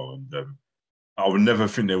 really, as well. And I would never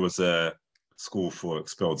think there was a school for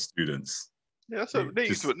expelled students. Yeah, that's a, they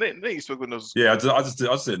used to when those Yeah, I just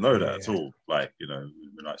didn't know that Yeah. at all. Like, when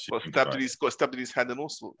I actually got stabbed in his hand and all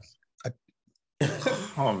sorts. I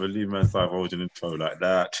can't believe man's divulging info like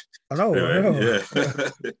that. I know. Anyway,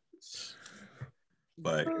 yeah.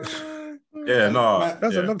 Like, yeah, no, That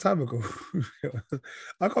was a yeah. long time ago.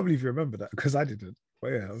 I can't believe you remember that because I didn't.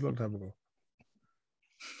 But yeah, it was a long time ago.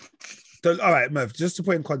 So, all right, Merv, just to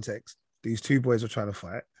put in context, these two boys were trying to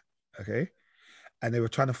fight, okay? And they were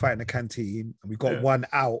trying to fight in the canteen, and we got one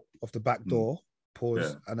out of the back door,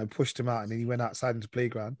 pause, and I pushed him out, and then he went outside into the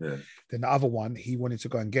playground. Yeah. Then the other one, he wanted to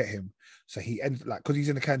go and get him. So he ended, like, because he's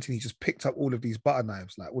in the canteen, he just picked up all of these butter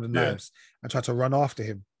knives, like all the knives, and tried to run after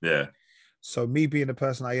him. Yeah. So me being the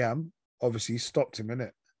person I am, obviously stopped him,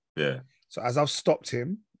 innit? Yeah. So as I've stopped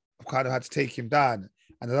him, I've kind of had to take him down.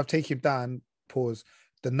 And as I've taken him down, pause,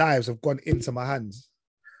 the knives have gone into my hands.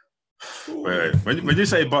 Wait. When you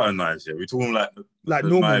say butter knives, yeah, we're talking like the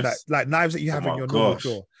normal knives. like knives that you have in your normal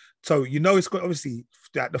jaw. So you know it's got obviously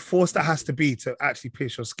that the force that has to be to actually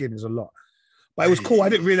pierce your skin is a lot. But it was cool. I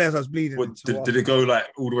didn't realize I was bleeding. Did it go like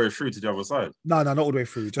all the way through to the other side? No, not all the way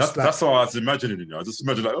through. Just that's what I was imagining. You know, I just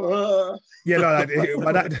imagine like, yeah, no, like,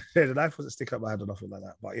 the knife wasn't sticking up my hand or nothing like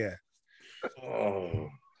that. But yeah,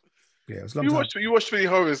 yeah, it was a long time. You watch Philly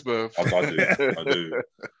horrors, bro. I do.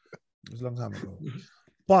 It was a long time ago.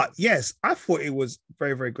 But yes, I thought it was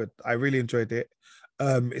very, very good. I really enjoyed it.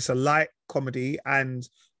 It's a light comedy, and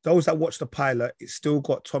those that watch the pilot, it's still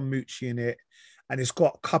got Tom Mucci in it, and it's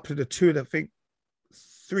got a couple of the two. I think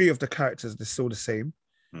 3 of the characters are still the same.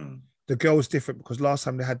 The girl's different because last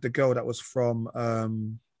time they had the girl that was from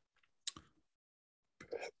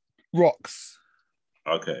Rocks.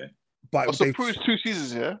 Okay. But so Prue's 2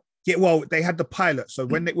 seasons, yeah? Yeah, well, they had the pilot. So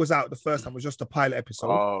when it was out the first time, it was just a pilot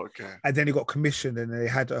episode. Oh, okay. And then it got commissioned and they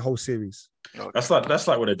had a whole series. Okay. That's like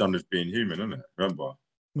what they've done with Being Human, isn't it? Remember?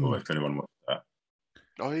 Or if anyone watched that.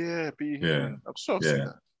 Oh, yeah, Being Human. I'm sure I've seen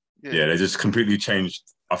that. Yeah, they just completely changed.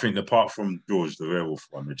 I think apart from George, the werewolf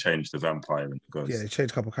one, they changed the vampire and the ghost. Yeah, they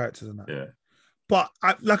changed a couple of characters and that. Yeah. But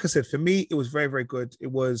like I said, for me, it was very, very good.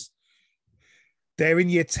 It was, they're in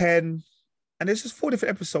year 10, and there's just 4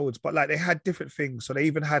 different episodes, but like they had different things. So they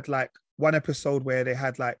even had like one episode where they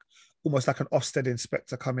had like almost like an Ofsted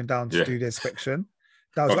inspector coming down to do the inspection.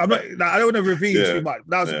 That was, I don't want to reveal too much.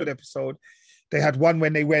 That was a good episode. They had one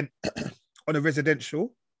when they went on a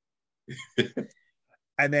residential.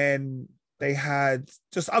 And then they had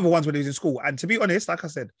just other ones when he was in school. And to be honest, like I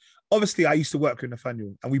said, obviously I used to work with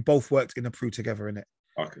Nathaniel and we both worked in a Peru together in it.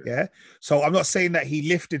 Okay. Yeah. So I'm not saying that he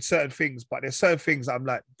lifted certain things, but there's certain things that I'm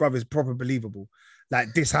like, brother, it's probably believable.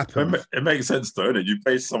 Like this happened. It makes sense though, innit? You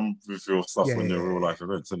base some of your stuff on your real life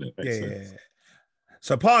events, innit? Makes sense.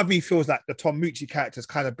 So part of me feels like the Tom Mucci character is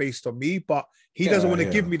kind of based on me, but he doesn't want to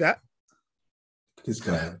give me that. This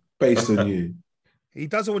guy, based on you. He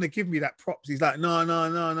doesn't want to give me that props. He's like,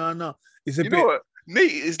 no. It's a bit. You know what? Nate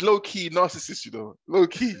is low key narcissist, you know, low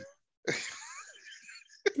key.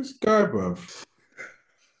 This guy, bro.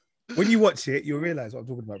 When you watch it, you'll realize what I'm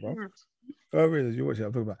talking about, bro. I realize you watch it.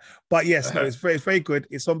 I'm talking about. But yes, no, it's very good.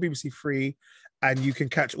 It's on BBC 3, and you can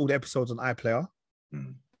catch all the episodes on iPlayer.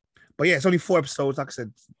 But yeah, it's only 4 episodes. Like I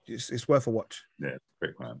said, it's worth a watch. Yeah,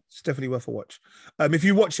 great man. It's definitely worth a watch. If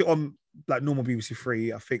you watch it on like normal BBC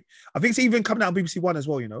 3, I think it's even coming out on BBC 1 as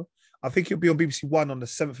well. You know, I think it'll be on BBC 1 on the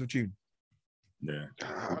 7th of June. Yeah.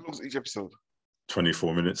 How long is each episode?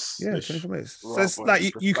 24 minutes. Yeah, 24 minutes. Wow, So it's boy,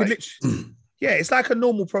 like you can literally, yeah, it's like a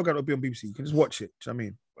normal program that'll be on BBC. You can just watch it. Do you know what I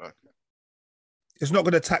mean? Okay. It's not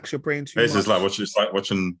going to tax your brain too much. It's like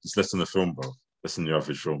watching. It's less than a film, bro. Less than the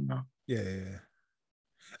average film now. Yeah.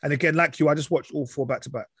 And again, like you, I just watched all 4 back to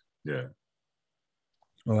back. Yeah.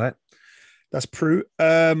 All right. That's Prue.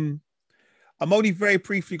 I'm only very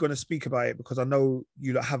briefly going to speak about it because I know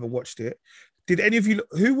you haven't watched it. Did any of you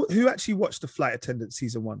who actually watched The Flight Attendant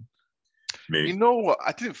season 1? Me. You know what?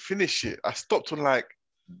 I didn't finish it. I stopped on like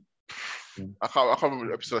I can't remember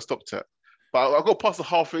the episode I stopped at, but I got past the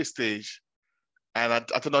halfway stage, and I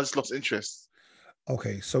don't know. I just lost interest.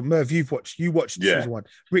 Okay, so Merv, you watched season 1.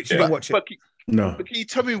 Rich, you didn't watch it. No. But can you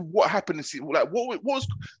tell me what happened in season? Like, what was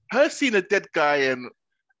her seeing a dead guy, and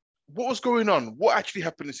what was going on? What actually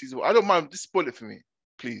happened in season 1? I don't mind. Just spoil it for me,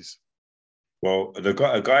 please. Well,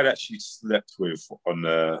 a guy that she slept with on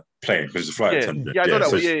the plane because the flight attendant. Yeah, I know that.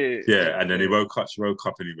 So yeah. And then she woke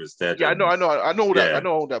up and he was dead. Yeah, I know all that. I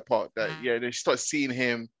know all that part. That then she starts seeing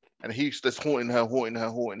him, and he's just haunting her.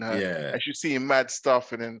 Yeah, and she's seeing mad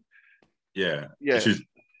stuff, and then yeah.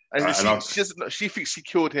 She thinks she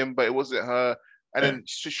killed him, but it wasn't her. And then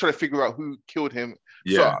she's trying to figure out who killed him.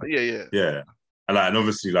 Yeah, so, yeah. And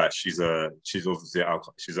obviously, like she's obviously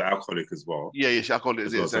she's an alcoholic as well. Yeah, she's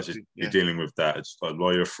alcoholic. Well, exactly. So you're dealing with that. It's got a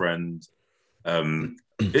lawyer friend.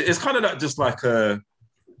 It's kind of like just like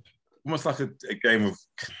almost like a game of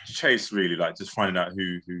chase, really. Like just finding out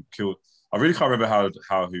who killed. I really can't remember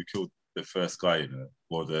how who killed the first guy, you know,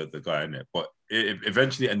 or the guy in it. But it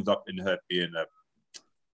eventually ended up in her being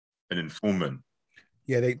an informant.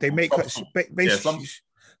 Yeah, they make her basically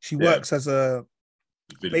she works as a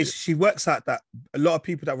basically she works out that a lot of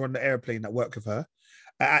people that were on the airplane that work with her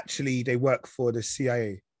actually they work for the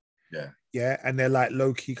CIA. Yeah, and they're like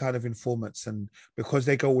low-key kind of informants, and because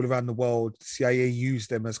they go all around the world, the CIA use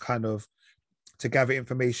them as kind of to gather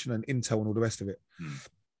information and intel and all the rest of it.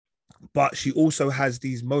 But she also has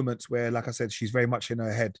these moments where, like I said, she's very much in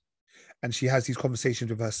her head, and she has these conversations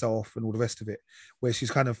with herself and all the rest of it, where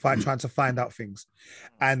she's kind of trying to find out things.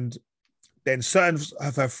 And then certain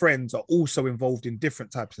of her friends are also involved in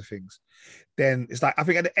different types of things. Then it's like, I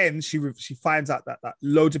think at the end, she finds out that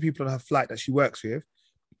loads of people on her flight that she works with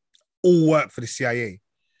all work for the CIA.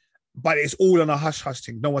 But it's all on a hush-hush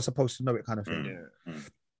thing. No one's supposed to know it kind of thing. And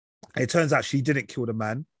it turns out she didn't kill the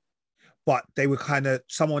man, but they were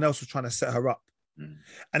someone else was trying to set her up.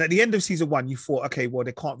 And at the end of season 1, you thought, okay, well,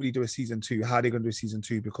 they can't really do a season 2. How are they going to do a season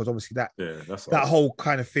 2? Because obviously that whole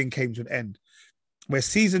kind of thing came to an end. Where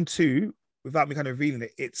season 2, without me kind of revealing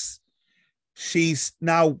it, she's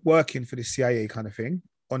now working for the CIA kind of thing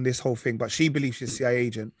on this whole thing, but she believes she's a CIA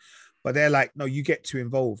agent. But they're like, no, you get too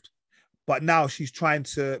involved. But now she's trying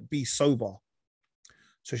to be sober.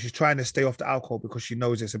 So she's trying to stay off the alcohol because she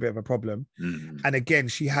knows it's a bit of a problem. And again,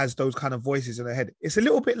 she has those kind of voices in her head. It's a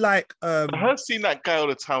little bit like... her seeing that guy all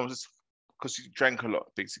the time was just because she drank a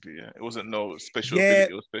lot, basically. Yeah, it wasn't no special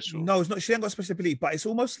ability or special. No, it's not. She ain't got a special ability, but it's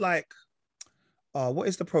almost like... what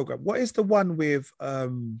is the program? What is the one with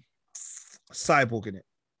Cyborg in it?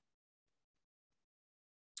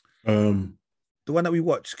 The one that we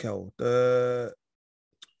watched, Kel. The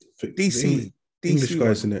DC. English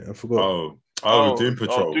guys in it. I forgot. Doom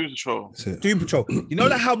Patrol. Doom Patrol. Doom Patrol. You know,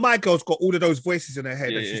 like how my girl's got all of those voices in her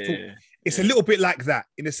head. And she's talking. It's a little bit like that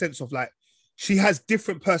in the sense of like she has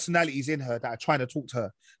different personalities in her that are trying to talk to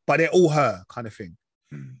her, but they're all her kind of thing.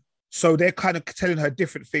 So they're kind of telling her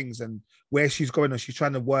different things and where she's going, and she's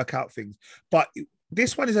trying to work out things. But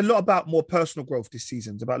this one is a lot about more personal growth this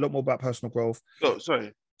season. It's about a lot more about personal growth. Oh,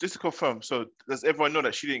 sorry. Just to confirm, so does everyone know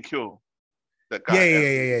that she didn't kill that guy?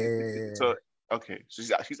 Yeah. So okay, so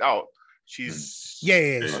she's out. She's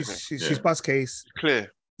she's bust case.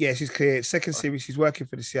 Clear. Yeah, she's clear. Second series, she's working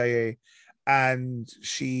for the CIA, and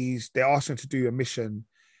they're asking her to do a mission,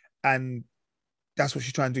 and that's what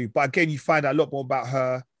she's trying to do. But again, you find out a lot more about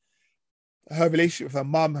her relationship with her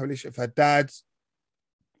mum, her relationship with her dad,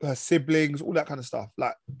 her siblings, all that kind of stuff.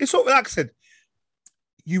 Like it's sort of like I said,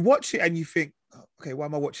 you watch it and you think, okay, why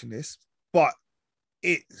am I watching this? But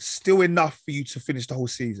it's still enough for you to finish the whole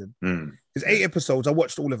season. There's 8 episodes. I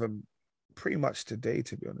watched all of them pretty much today,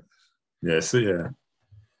 to be honest.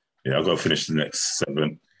 I've got to finish the next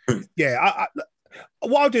 7.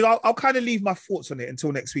 What I'll do, I'll kind of leave my thoughts on it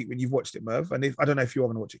until next week when you've watched it, Merv. And I don't know if you are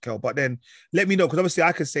going to watch it, Kel, but then let me know, because obviously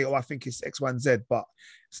I could say, I think it's X, Y, and Z, but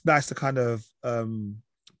it's nice to kind of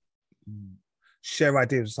share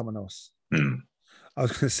ideas with someone else. I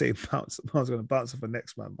was going to say bounce. I was going to bounce off the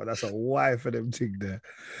next man, but that's a why for them thing there.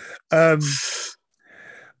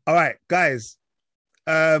 All right, guys.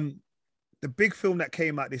 The big film that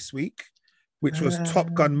came out this week, which was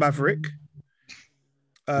Top Gun Maverick.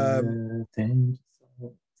 I'm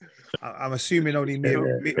assuming only me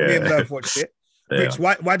and Merv watched it. Rich,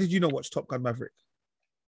 why did you not watch Top Gun Maverick?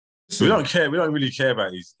 We don't care. We don't really care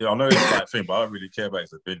about his. I know it's that thing, but I don't really care about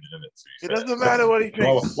his opinion in it. It doesn't matter what he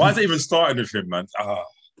thinks. Why is it even starting with him, man?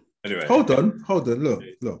 Anyway, hold on.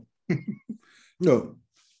 Look. You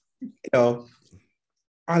know,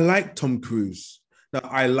 I like Tom Cruise. No,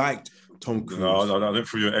 I liked Tom Cruise. No, look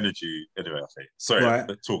for your energy. Anyway, I think. Sorry, right.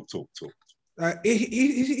 Talk.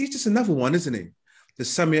 He's just another one, isn't he? The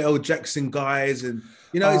Samuel L. Jackson guys, and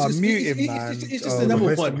you know, it's just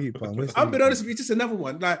another one. I'll be honest with you, just another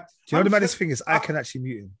one. Like, do you know the maddest thing is, I can actually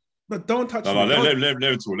mute him. But don't touch me. Let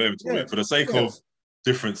him talk. Yeah. For the sake of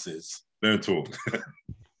differences, let him talk.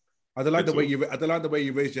 I don't like the way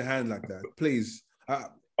you raise your hand like that. Please.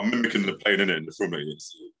 I'm mimicking the plane in it in the film.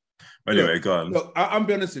 Anyway, go on. Look, I'm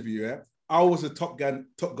be honest with you. Yeah, I was a Top Gun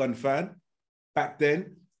fan back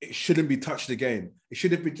then. It shouldn't be touched again. It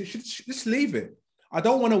should have been. Just leave it. I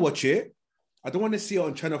don't want to watch it. I don't want to see it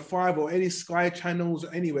on Channel 5 or any Sky channels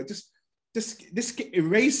or anywhere. Just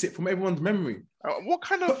erase it from everyone's memory. What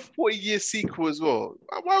kind of 40-year sequel as well?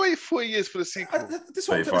 Why wait 40 years for the sequel?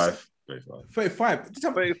 35. 35.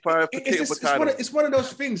 It's one of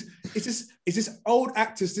those things. It's just old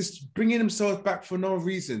actors just bringing themselves back for no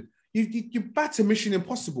reason. You batter Mission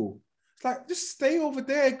Impossible. It's like, just stay over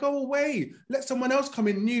there, go away. Let someone else come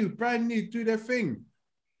in brand new, do their thing.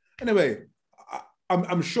 Anyway,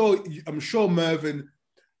 I'm sure Mervyn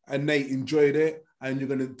and Nate enjoyed it, and you're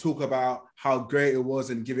going to talk about how great it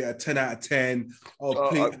was and give it a 10 out of 10. Oh,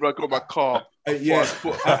 please. I got my car. Yeah,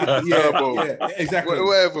 exactly.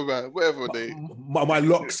 Whatever, man. Whatever, Nate. My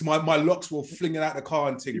locks were flinging out the car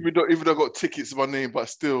and things. Even though I got tickets in my name, but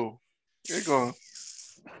still. Yeah, go on.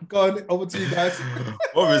 Go on, over to you guys.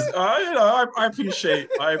 Obviously, I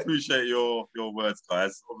appreciate your words,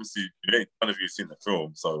 guys. Obviously, none of you seen the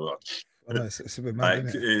film, so it's a bit mad,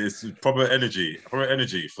 like, isn't it? it's proper energy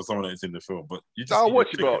for someone that's in the film. But you just I'll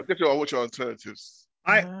watch it, bro. Definitely, I'll watch your alternatives.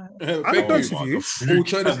 I'll be honest with you.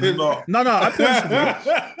 Alternative. No, I'll be honest with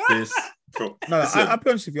you. This film.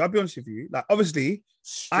 I'll be honest with you. Like, obviously,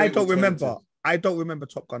 I don't remember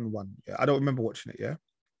Top Gun 1. Yeah, I don't remember watching it. Yeah,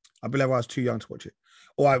 I believe I was too young to watch it,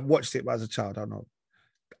 or I watched it as a child. I don't know.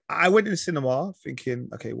 I went in the cinema thinking,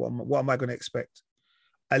 okay, what am I going to expect?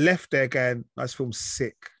 I left there again. This film's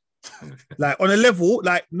sick. Like on a level,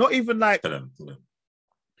 like not even like,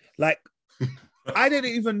 like I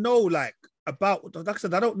didn't even know like about. Like I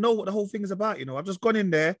said, I don't know what the whole thing is about. You know, I've just gone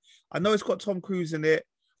in there. I know it's got Tom Cruise in it,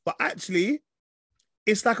 but actually,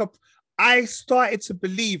 it's like I started to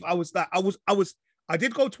believe I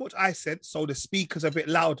did go to watch I Said, so the speakers are a bit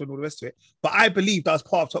loud and all the rest of it, but I believed that was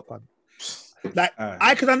part of Top Gun. Like,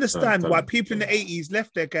 I could understand why people in the 80s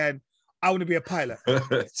left there going, I want to be a pilot.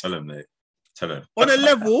 Tell him, mate. Tell him. On a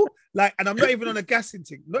level, like, and I'm not even on a gassing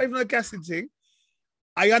thing.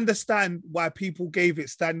 I understand why people gave it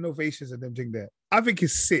standing ovations and them thing there. I think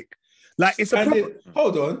it's sick. Like, it's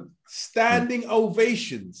hold on. Standing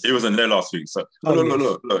ovations. He wasn't there last week, so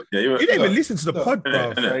look. Yeah, he didn't even listen to the pod,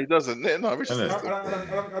 bro. Yeah, he doesn't. No, I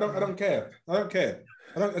don't care.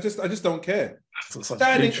 I just don't care.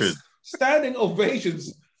 Standing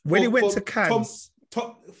ovations. When he went to Cannes.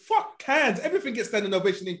 Fuck Cannes. Everything gets standing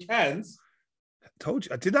ovation in Cannes. Told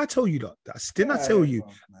you. Did I tell you that? Didn't I tell you?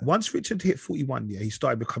 Once Richard hit 41, yeah, he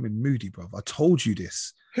started becoming moody, bro. I told you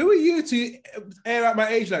this. Who are you to air out my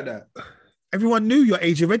age like that? Everyone knew your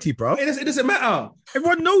age already, bro. It doesn't matter.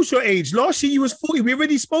 Everyone knows your age. Last year you was 40. We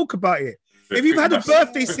already spoke about it. If you've had a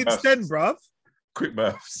birthday since then, bro. Quick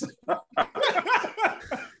maths.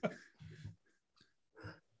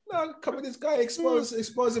 No, come with this guy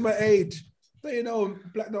exposing my age. Don't you know,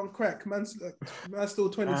 black don't crack. Man's still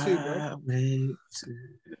 22, bro.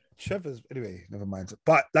 Trevor's, anyway, never mind.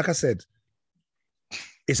 But like I said,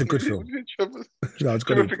 it's a good film. Trevor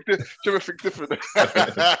think different.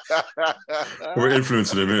 We're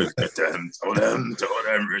influencing him. Tell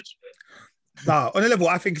them, Rich. Nah, on a level,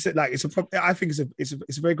 I think it's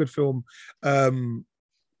a very good film. I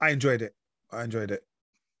enjoyed it.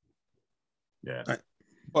 Yeah.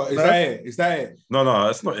 Is that it? No,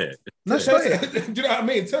 that's not it. No, do you know what I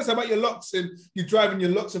mean? Tell us about your locks and you driving your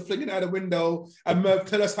locks and flinging out the window. And Merv,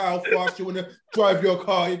 tell us how fast you want to drive your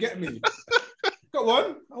car. You get me? Go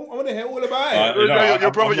on. I want to hear all about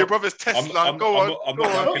it. Your brother's Tesla. Go on.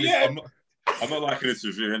 I'm not liking this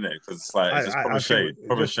review, innit? Because it's like it's just proper shade.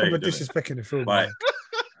 Proper shade. Disrespecting the film. Like,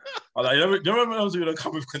 you know when I was going to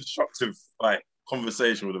come with constructive like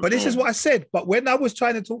conversation with him. But this is what I said. But when I was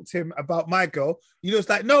trying to talk to him about my girl, you know, it's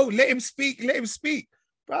like, no, let him speak.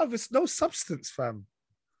 Bro, there's no substance, fam.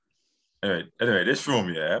 Anyway, this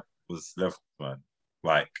film, was level, man.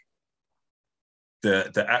 Like,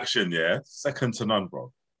 the action, second to none,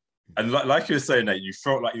 bro. And like you were saying that you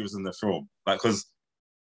felt like he was in the film. Like, because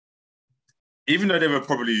even though they were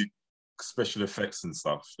probably special effects and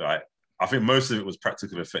stuff, like, I think most of it was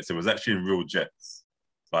practical effects. It was actually in real jets.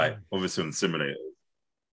 Like, obviously on simulators.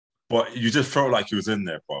 But you just felt like he was in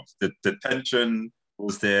there, bro. The tension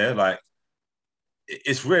was there. Like,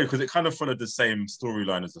 it's weird because it kind of followed the same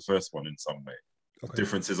storyline as the first one in some way. Okay. The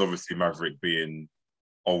difference is obviously Maverick being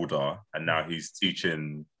older and now he's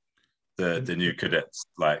teaching the new cadets,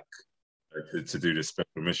 like, to do this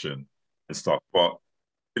special mission and stuff. But,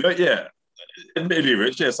 you know, admittedly,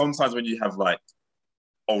 Rich, sometimes when you have, like,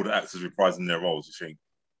 older actors reprising their roles, you think,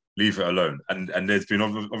 leave it alone. And there's been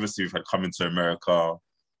obviously we've had Coming to America,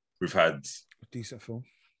 we've had a decent film.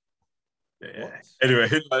 Yeah. Anyway,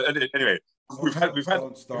 we've had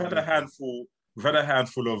a handful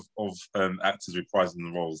of actors reprising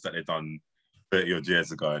the roles that they've done 30 odd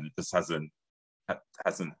years ago, and it just hasn't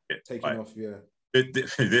taken off. Yeah,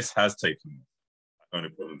 this has taken off. Only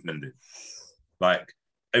put intended. Like,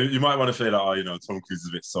 you might want to say that, Tom Cruise is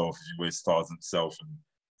a bit soft, he always stars himself and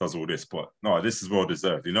does all this, but no, this is well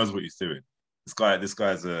deserved. He knows what he's doing. This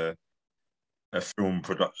guy's a film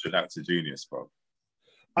production actor genius, bro.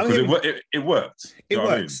 Because it worked. It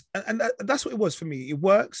works. I mean? And that's what it was for me. It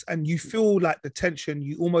works, and you feel like the tension.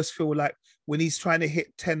 You almost feel like when he's trying to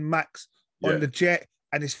hit 10 max on the jet,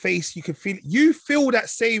 and his face, you can feel you feel that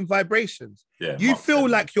same vibrations. Yeah, You Mark feel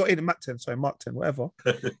 10. like you're in Mark 10, whatever.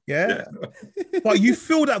 Yeah. But you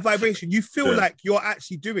feel that vibration. You feel Yeah. like you're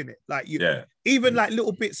actually doing it. Like you Yeah, even like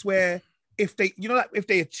little bits where if they, you know, like if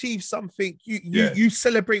they achieve something, Yeah. you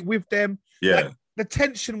celebrate with them. yeah. Like the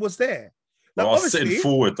tension was there. Like Well, I was sitting obviously,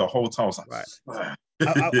 forward the whole time. I was like, Right.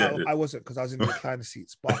 yeah. I wasn't because I was in the recliner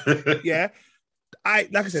seats. But yeah,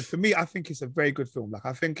 like I said, for me, I think it's a very good film. Like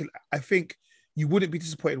I think you wouldn't be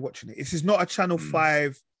disappointed watching it. This is not a Channel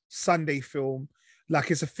 5 Sunday film. Like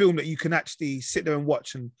it's a film that you can actually sit there and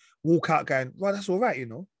watch and walk out going, well, that's all right, you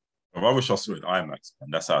know. I wish I saw it in IMAX, man.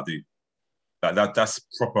 That's how I do. That's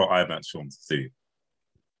proper IMAX film to see.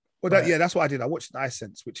 Well, that's what I did. I watched an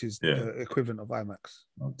iSense, which is Yeah. the equivalent of IMAX.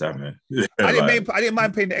 Oh, damn it. Yeah, I like, didn't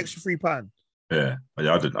mind paying the extra £3. yeah, I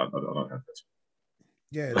didn't. I don't have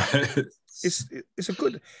Yeah, that. it's a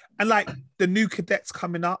good, and like the new cadets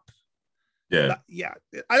coming up. Yeah. Like, yeah.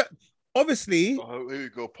 Obviously, Oh, here we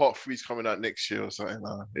go. Part 3's coming out next year or something.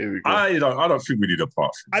 Here we go. I don't think we need a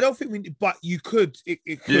part. I don't think we need, but you could. It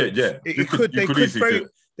could. Yeah. It could. They could easily do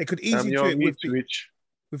it. They could easily do Samuel it with Mitwich.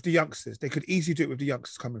 with the youngsters. They could easily do it with the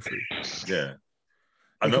youngsters coming through. Yeah.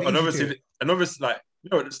 They And could easily do obviously, like, you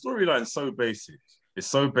know, the storyline's so basic. It's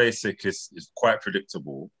so basic. It's quite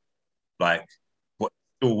predictable. Like, but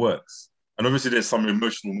it still works. And obviously, there's some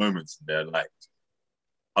emotional moments in there. Like,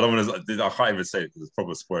 I can't even say it because it's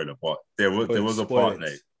probably a spoiler. But there was a part,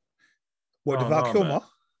 Nate. What, the Oh, Val no, Kilmer? man.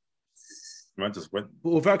 Man just went.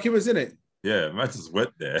 Well, Val Kilmer's in it. Yeah, man just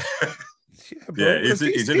went there. Yeah, bro. Yeah, Because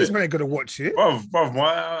he's in these it. men ain't gonna watch it. Bruv,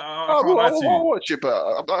 I can't lie to you. I'll watch it, but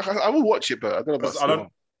I will watch it, but I don't know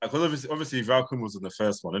about Because obviously Valkyrie was in the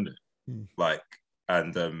first one, isn't it? Hmm. Like,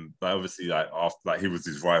 and like obviously like after like he was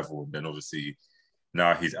his rival, and then obviously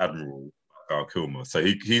now he's Admiral Val Kilmer. So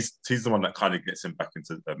he's the one that kind of gets him back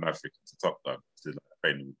into Maverick, into Top Gun, to like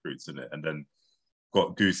training recruits in it, and then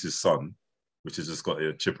got Goose's son, which has just got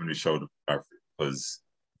a chip on his shoulder for Maverick because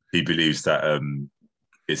he believes that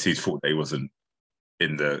it's his fault that he wasn't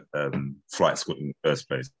in the flight squad in the first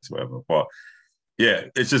place, whatever. But yeah,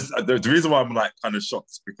 it's just the reason why I'm like kind of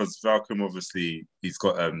shocked because Valkyrie obviously he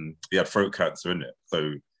had throat cancer in it,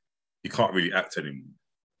 so he can't really act anymore.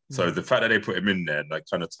 So the fact that they put him in there and like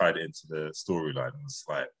kind of tied it into the storyline was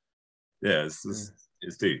like, yeah,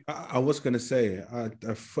 it's deep. I was gonna say,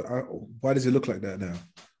 why does it look like that now?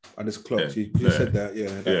 I just clocked. Yeah, You said that,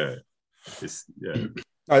 yeah. It's yeah.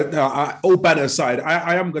 All banter aside,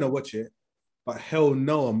 I am gonna watch it, but hell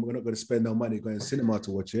no, I'm not gonna spend no money going to cinema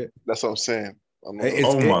to watch it. That's what I'm saying.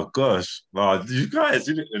 My gosh, you guys,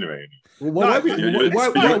 anyway. Why have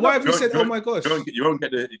you said, oh my gosh? You won't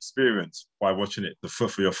get the experience by watching it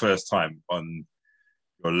for your first time on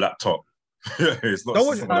your laptop. It's not. No.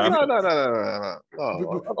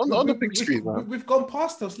 On the big screen, man. We've gone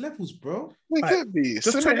past those levels, bro. We could be.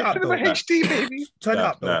 Just turn it up, Cinema though. HD, baby. Turn it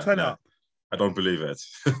up, though. Turn it up. I don't believe it.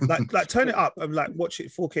 like turn it up and like watch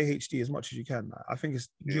it 4K HD as much as you can. Like, I think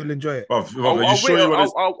you'll enjoy it. Are you sure you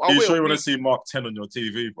want to see Mark 10 on your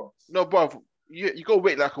TV, bro? No, bro. You got to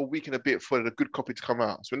wait like a week and a bit for the good copy to come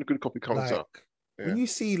out. So when the good copy comes out, when you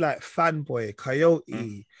see like Fanboy,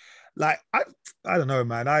 Coyote, like I don't know,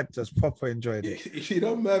 man. I just proper enjoyed it. You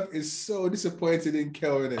know, Mav is so disappointed in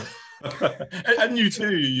Kel, innit? And you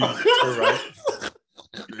too, you right?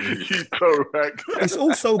 Correct. It's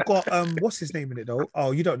also got what's his name in it though?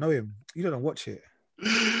 Oh, you don't know him. You don't watch it.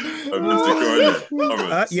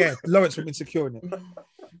 Yeah, Lawrence from Insecure in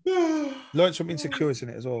it. Lawrence from Insecure is in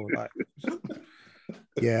it as well. Like,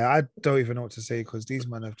 yeah, I don't even know what to say because these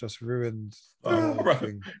men have just ruined the whole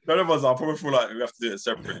thing. None of us. I probably feel like we have to do it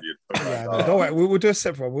separately. Yeah, no, don't worry. We'll do a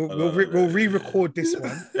separate one. We'll re-record this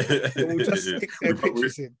one. We'll just stick their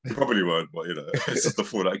pictures in. We probably won't, but it's just the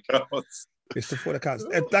four that counts. It's the four that counts.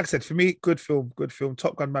 Like I said, for me, good film.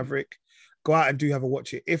 Top Gun Maverick. Go out and do have a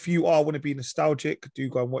watch it. If you want to be nostalgic, do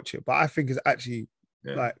go and watch it. But I think it's actually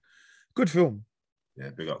like good film. Yeah,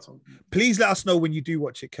 big up, Tom. Please let us know when you do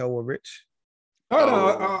watch it, Kel or Rich.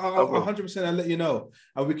 I'll 100%. I'll let you know,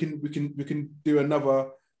 and we can do another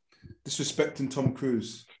disrespecting Tom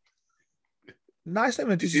Cruise. Nice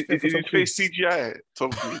name. Did you face CGI,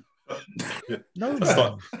 Tom Cruise? No,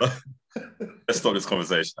 man. Let's stop this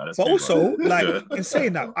conversation. But also, like in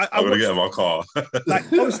saying that, I'm gonna get in my car. Like,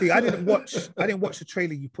 obviously, I didn't watch the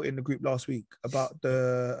trailer you put in the group last week about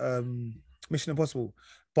the Mission Impossible.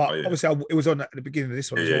 But obviously, it was on at the beginning of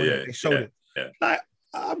this one as well. They showed it. Yeah. Like,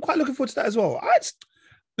 I'm quite looking forward to that as well.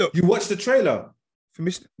 Look, you watched the trailer for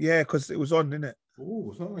Mission? Yeah, because it was on, innit? Oh,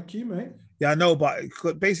 it's not like you, mate. Yeah, I know, but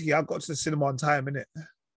basically, I got to the cinema on time, innit?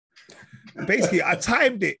 Basically, I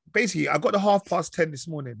timed it. Basically, I got the 10:30 this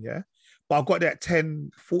morning, yeah. but I got there at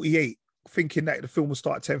 10:48, thinking that the film would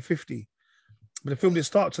start at 10:50. But the film didn't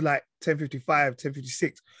start till like 10:55,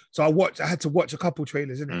 10:56. So I had to watch a couple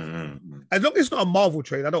trailers, innit? Mm-hmm. As long as it's not a Marvel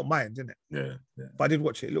trailer, I don't mind, innit? Yeah, yeah. But I did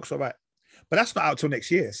watch it. It looks all right. But that's not out till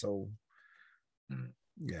next year. So, Mm.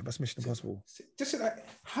 yeah, that's Mission Impossible. Just like,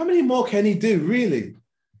 how many more can he do, really?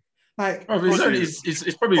 Like, Bro,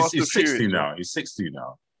 he's probably Fast and 60 Furious. now. He's 60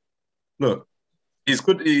 now. Look, he's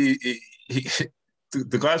good.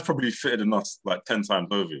 The guy's probably fitted than us like 10 times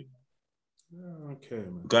over. okay,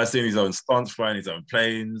 man. The guy's doing his own stunts, flying his own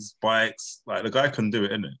planes, bikes. Like, the guy can do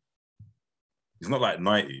it, innit? He's not like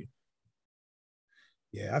 90.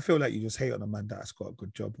 Yeah, I feel like you just hate on a man that's got a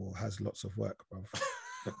good job or has lots of work, bro.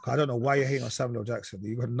 I don't know why you're hating on Samuel L. Jackson.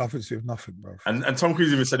 You got nothing to do with nothing, bro. And Tom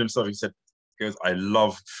Cruise even said himself, he goes, I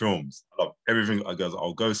love films. I love everything. I goes,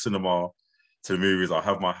 I'll go cinema to the movies. I'll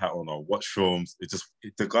have my hat on. I'll watch films.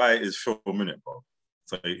 The guy is film in it, bro.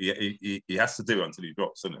 So he has to do it until he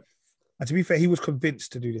drops, isn't it? And to be fair, he was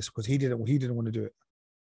convinced to do this because he didn't want to do it.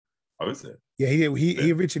 Oh, is it? Yeah,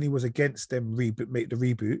 he originally was against them make the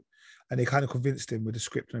reboot, and they kind of convinced him with the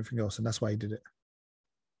script and everything else, and that's why he did it.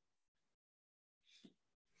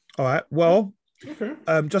 All right. Well, Okay.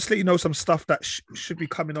 just to let you know some stuff that should be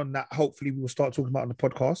coming on that hopefully we will start talking about on the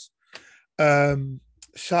podcast.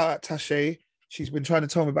 Shout out Tashay. She's been trying to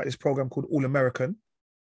tell me about this program called All American.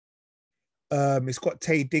 It's got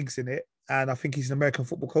Tay Diggs in it, and I think he's an American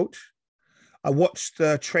football coach. I watched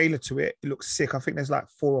the trailer to it. It looks sick. I think there's like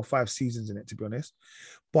 4 or 5 seasons in it, to be honest.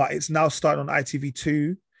 But it's now starting on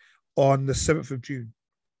ITV2 on the 7th of June.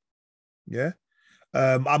 Yeah.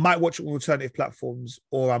 I might watch it on alternative platforms,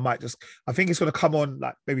 or I might I think it's going to come on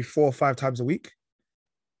like maybe 4 or 5 times a week.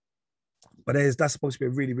 But that's supposed to be a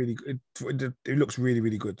really, really good. It looks really,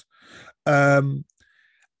 really good.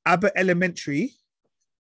 Abbott Elementary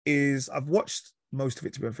I've watched most of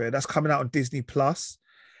it, to be fair. That's coming out on Disney Plus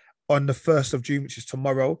on the 1st of June, which is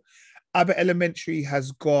tomorrow. Abbott Elementary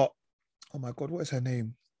has got, oh my God, what is her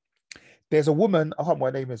name? There's a woman, I can't remember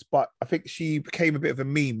what her name is, but I think she became a bit of a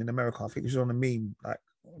meme in America. I think she's on a meme,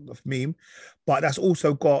 but that's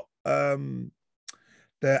also got the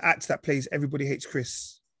actor that plays Everybody Hates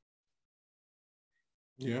Chris.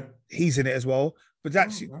 Yeah. He's in it as well. But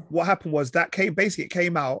actually, what happened was it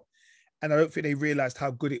came out, and I don't think they realized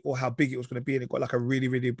how good it or how big it was going to be, and it got like a really,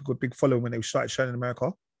 really good big following when they started showing in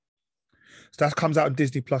America. So that comes out on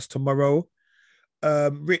Disney Plus tomorrow.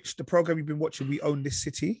 Rich, the program you've been watching, We Own This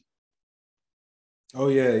City. Oh,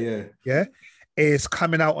 yeah. Yeah. It's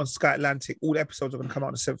coming out on Sky Atlantic. All the episodes are going to come out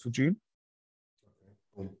on the 7th of June.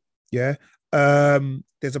 Yeah.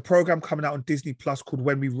 There's a program coming out on Disney Plus called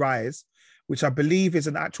When We Rise, which I believe is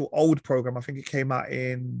an actual old program. I think it came out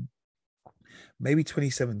in maybe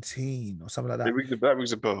 2017 or something like that. That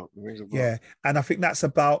rings a bell. Yeah. And I think that's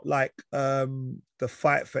about like the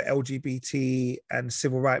fight for LGBT and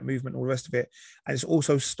civil rights movement, all the rest of it. And it's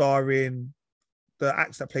also starring the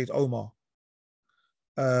actor that plays Omar.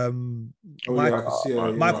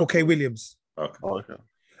 Michael K. Williams. Okay. Oh, okay.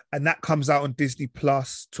 And that comes out on Disney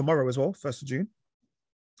Plus tomorrow as well, 1st of June.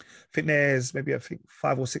 I think there's maybe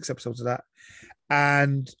 5 or 6 episodes of that.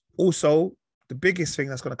 And also, the biggest thing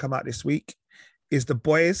that's going to come out this week is The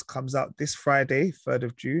Boys. Comes out this Friday, 3rd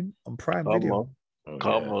of June on Prime Video.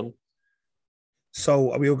 Come on.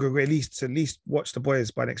 So are we all going to at least watch The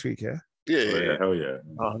Boys by next week, yeah? Yeah. Hell yeah.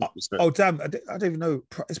 100%. Oh, damn. I don't even know.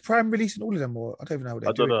 Is Prime releasing all of them, or I don't even know what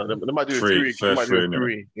they're I don't doing. know. They might do Three, 3. They might first do three,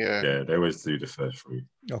 3. Yeah. Yeah, they always do the first 3.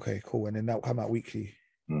 Okay, cool. And then that'll come out weekly.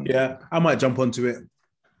 Yeah, I might jump onto it.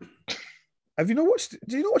 Have you not watched?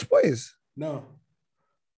 Do you not watch Boys? No.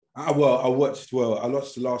 I watched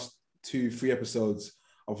the last 2-3 episodes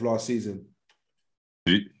of last season.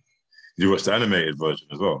 Did you watch the animated version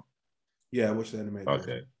as well? Yeah, I watched the animated.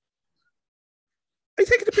 Okay. Are you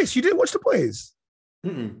taking the piss? You didn't watch The Boys? Do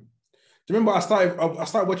you remember I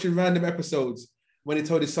started watching random episodes when he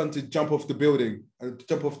told his son to jump off the building and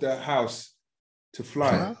jump off the house to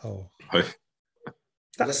fly? Wow. That's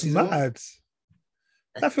That's season mad.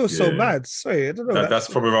 That feels so mad. Sorry, I don't know. that's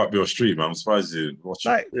probably right up your street, man. I'm surprised you watch it.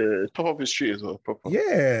 like, Yeah, it's pop up his street as well. Proper.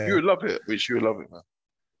 yeah. You would love it, which you would love it, man.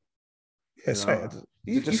 Yeah, sorry.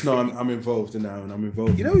 You just know I'm involved now, and I'm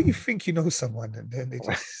involved. You know, you think you know someone, and then they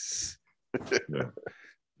just. Yeah.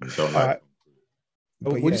 They don't All like. right.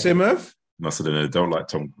 But What'd you say, Merv? I said they don't like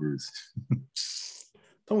Tom Cruise.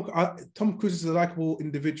 Tom Cruise is a likable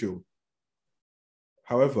individual.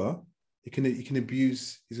 However, he can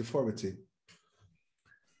abuse his authority.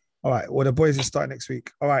 All right. Well, The Boys is starting next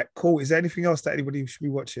week. All right. Cool. Is there anything else that anybody should be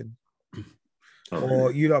watching,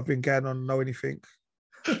 or you lot have been going on? Know anything?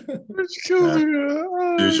 Just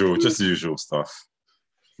the usual stuff.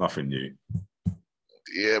 Nothing new.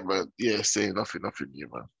 Yeah, man. Yeah, same. Nothing new,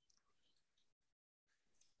 man.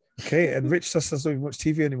 Okay, and Rich just doesn't even watch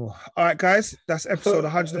TV anymore. All right, guys, that's episode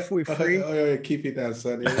 143. Oh, yeah, keep it down,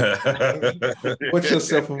 son. Yeah. Watch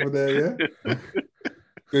yourself over there, yeah.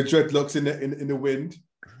 The dreadlocks in the wind.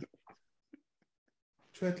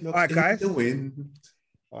 Dreadlocks All right, guys. in the wind.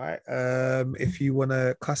 All right. If you want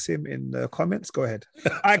to cuss him in the comments, go ahead.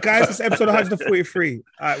 All right, guys, it's episode 143.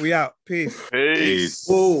 All right, we out. Peace. Peace.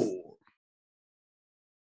 Whoa.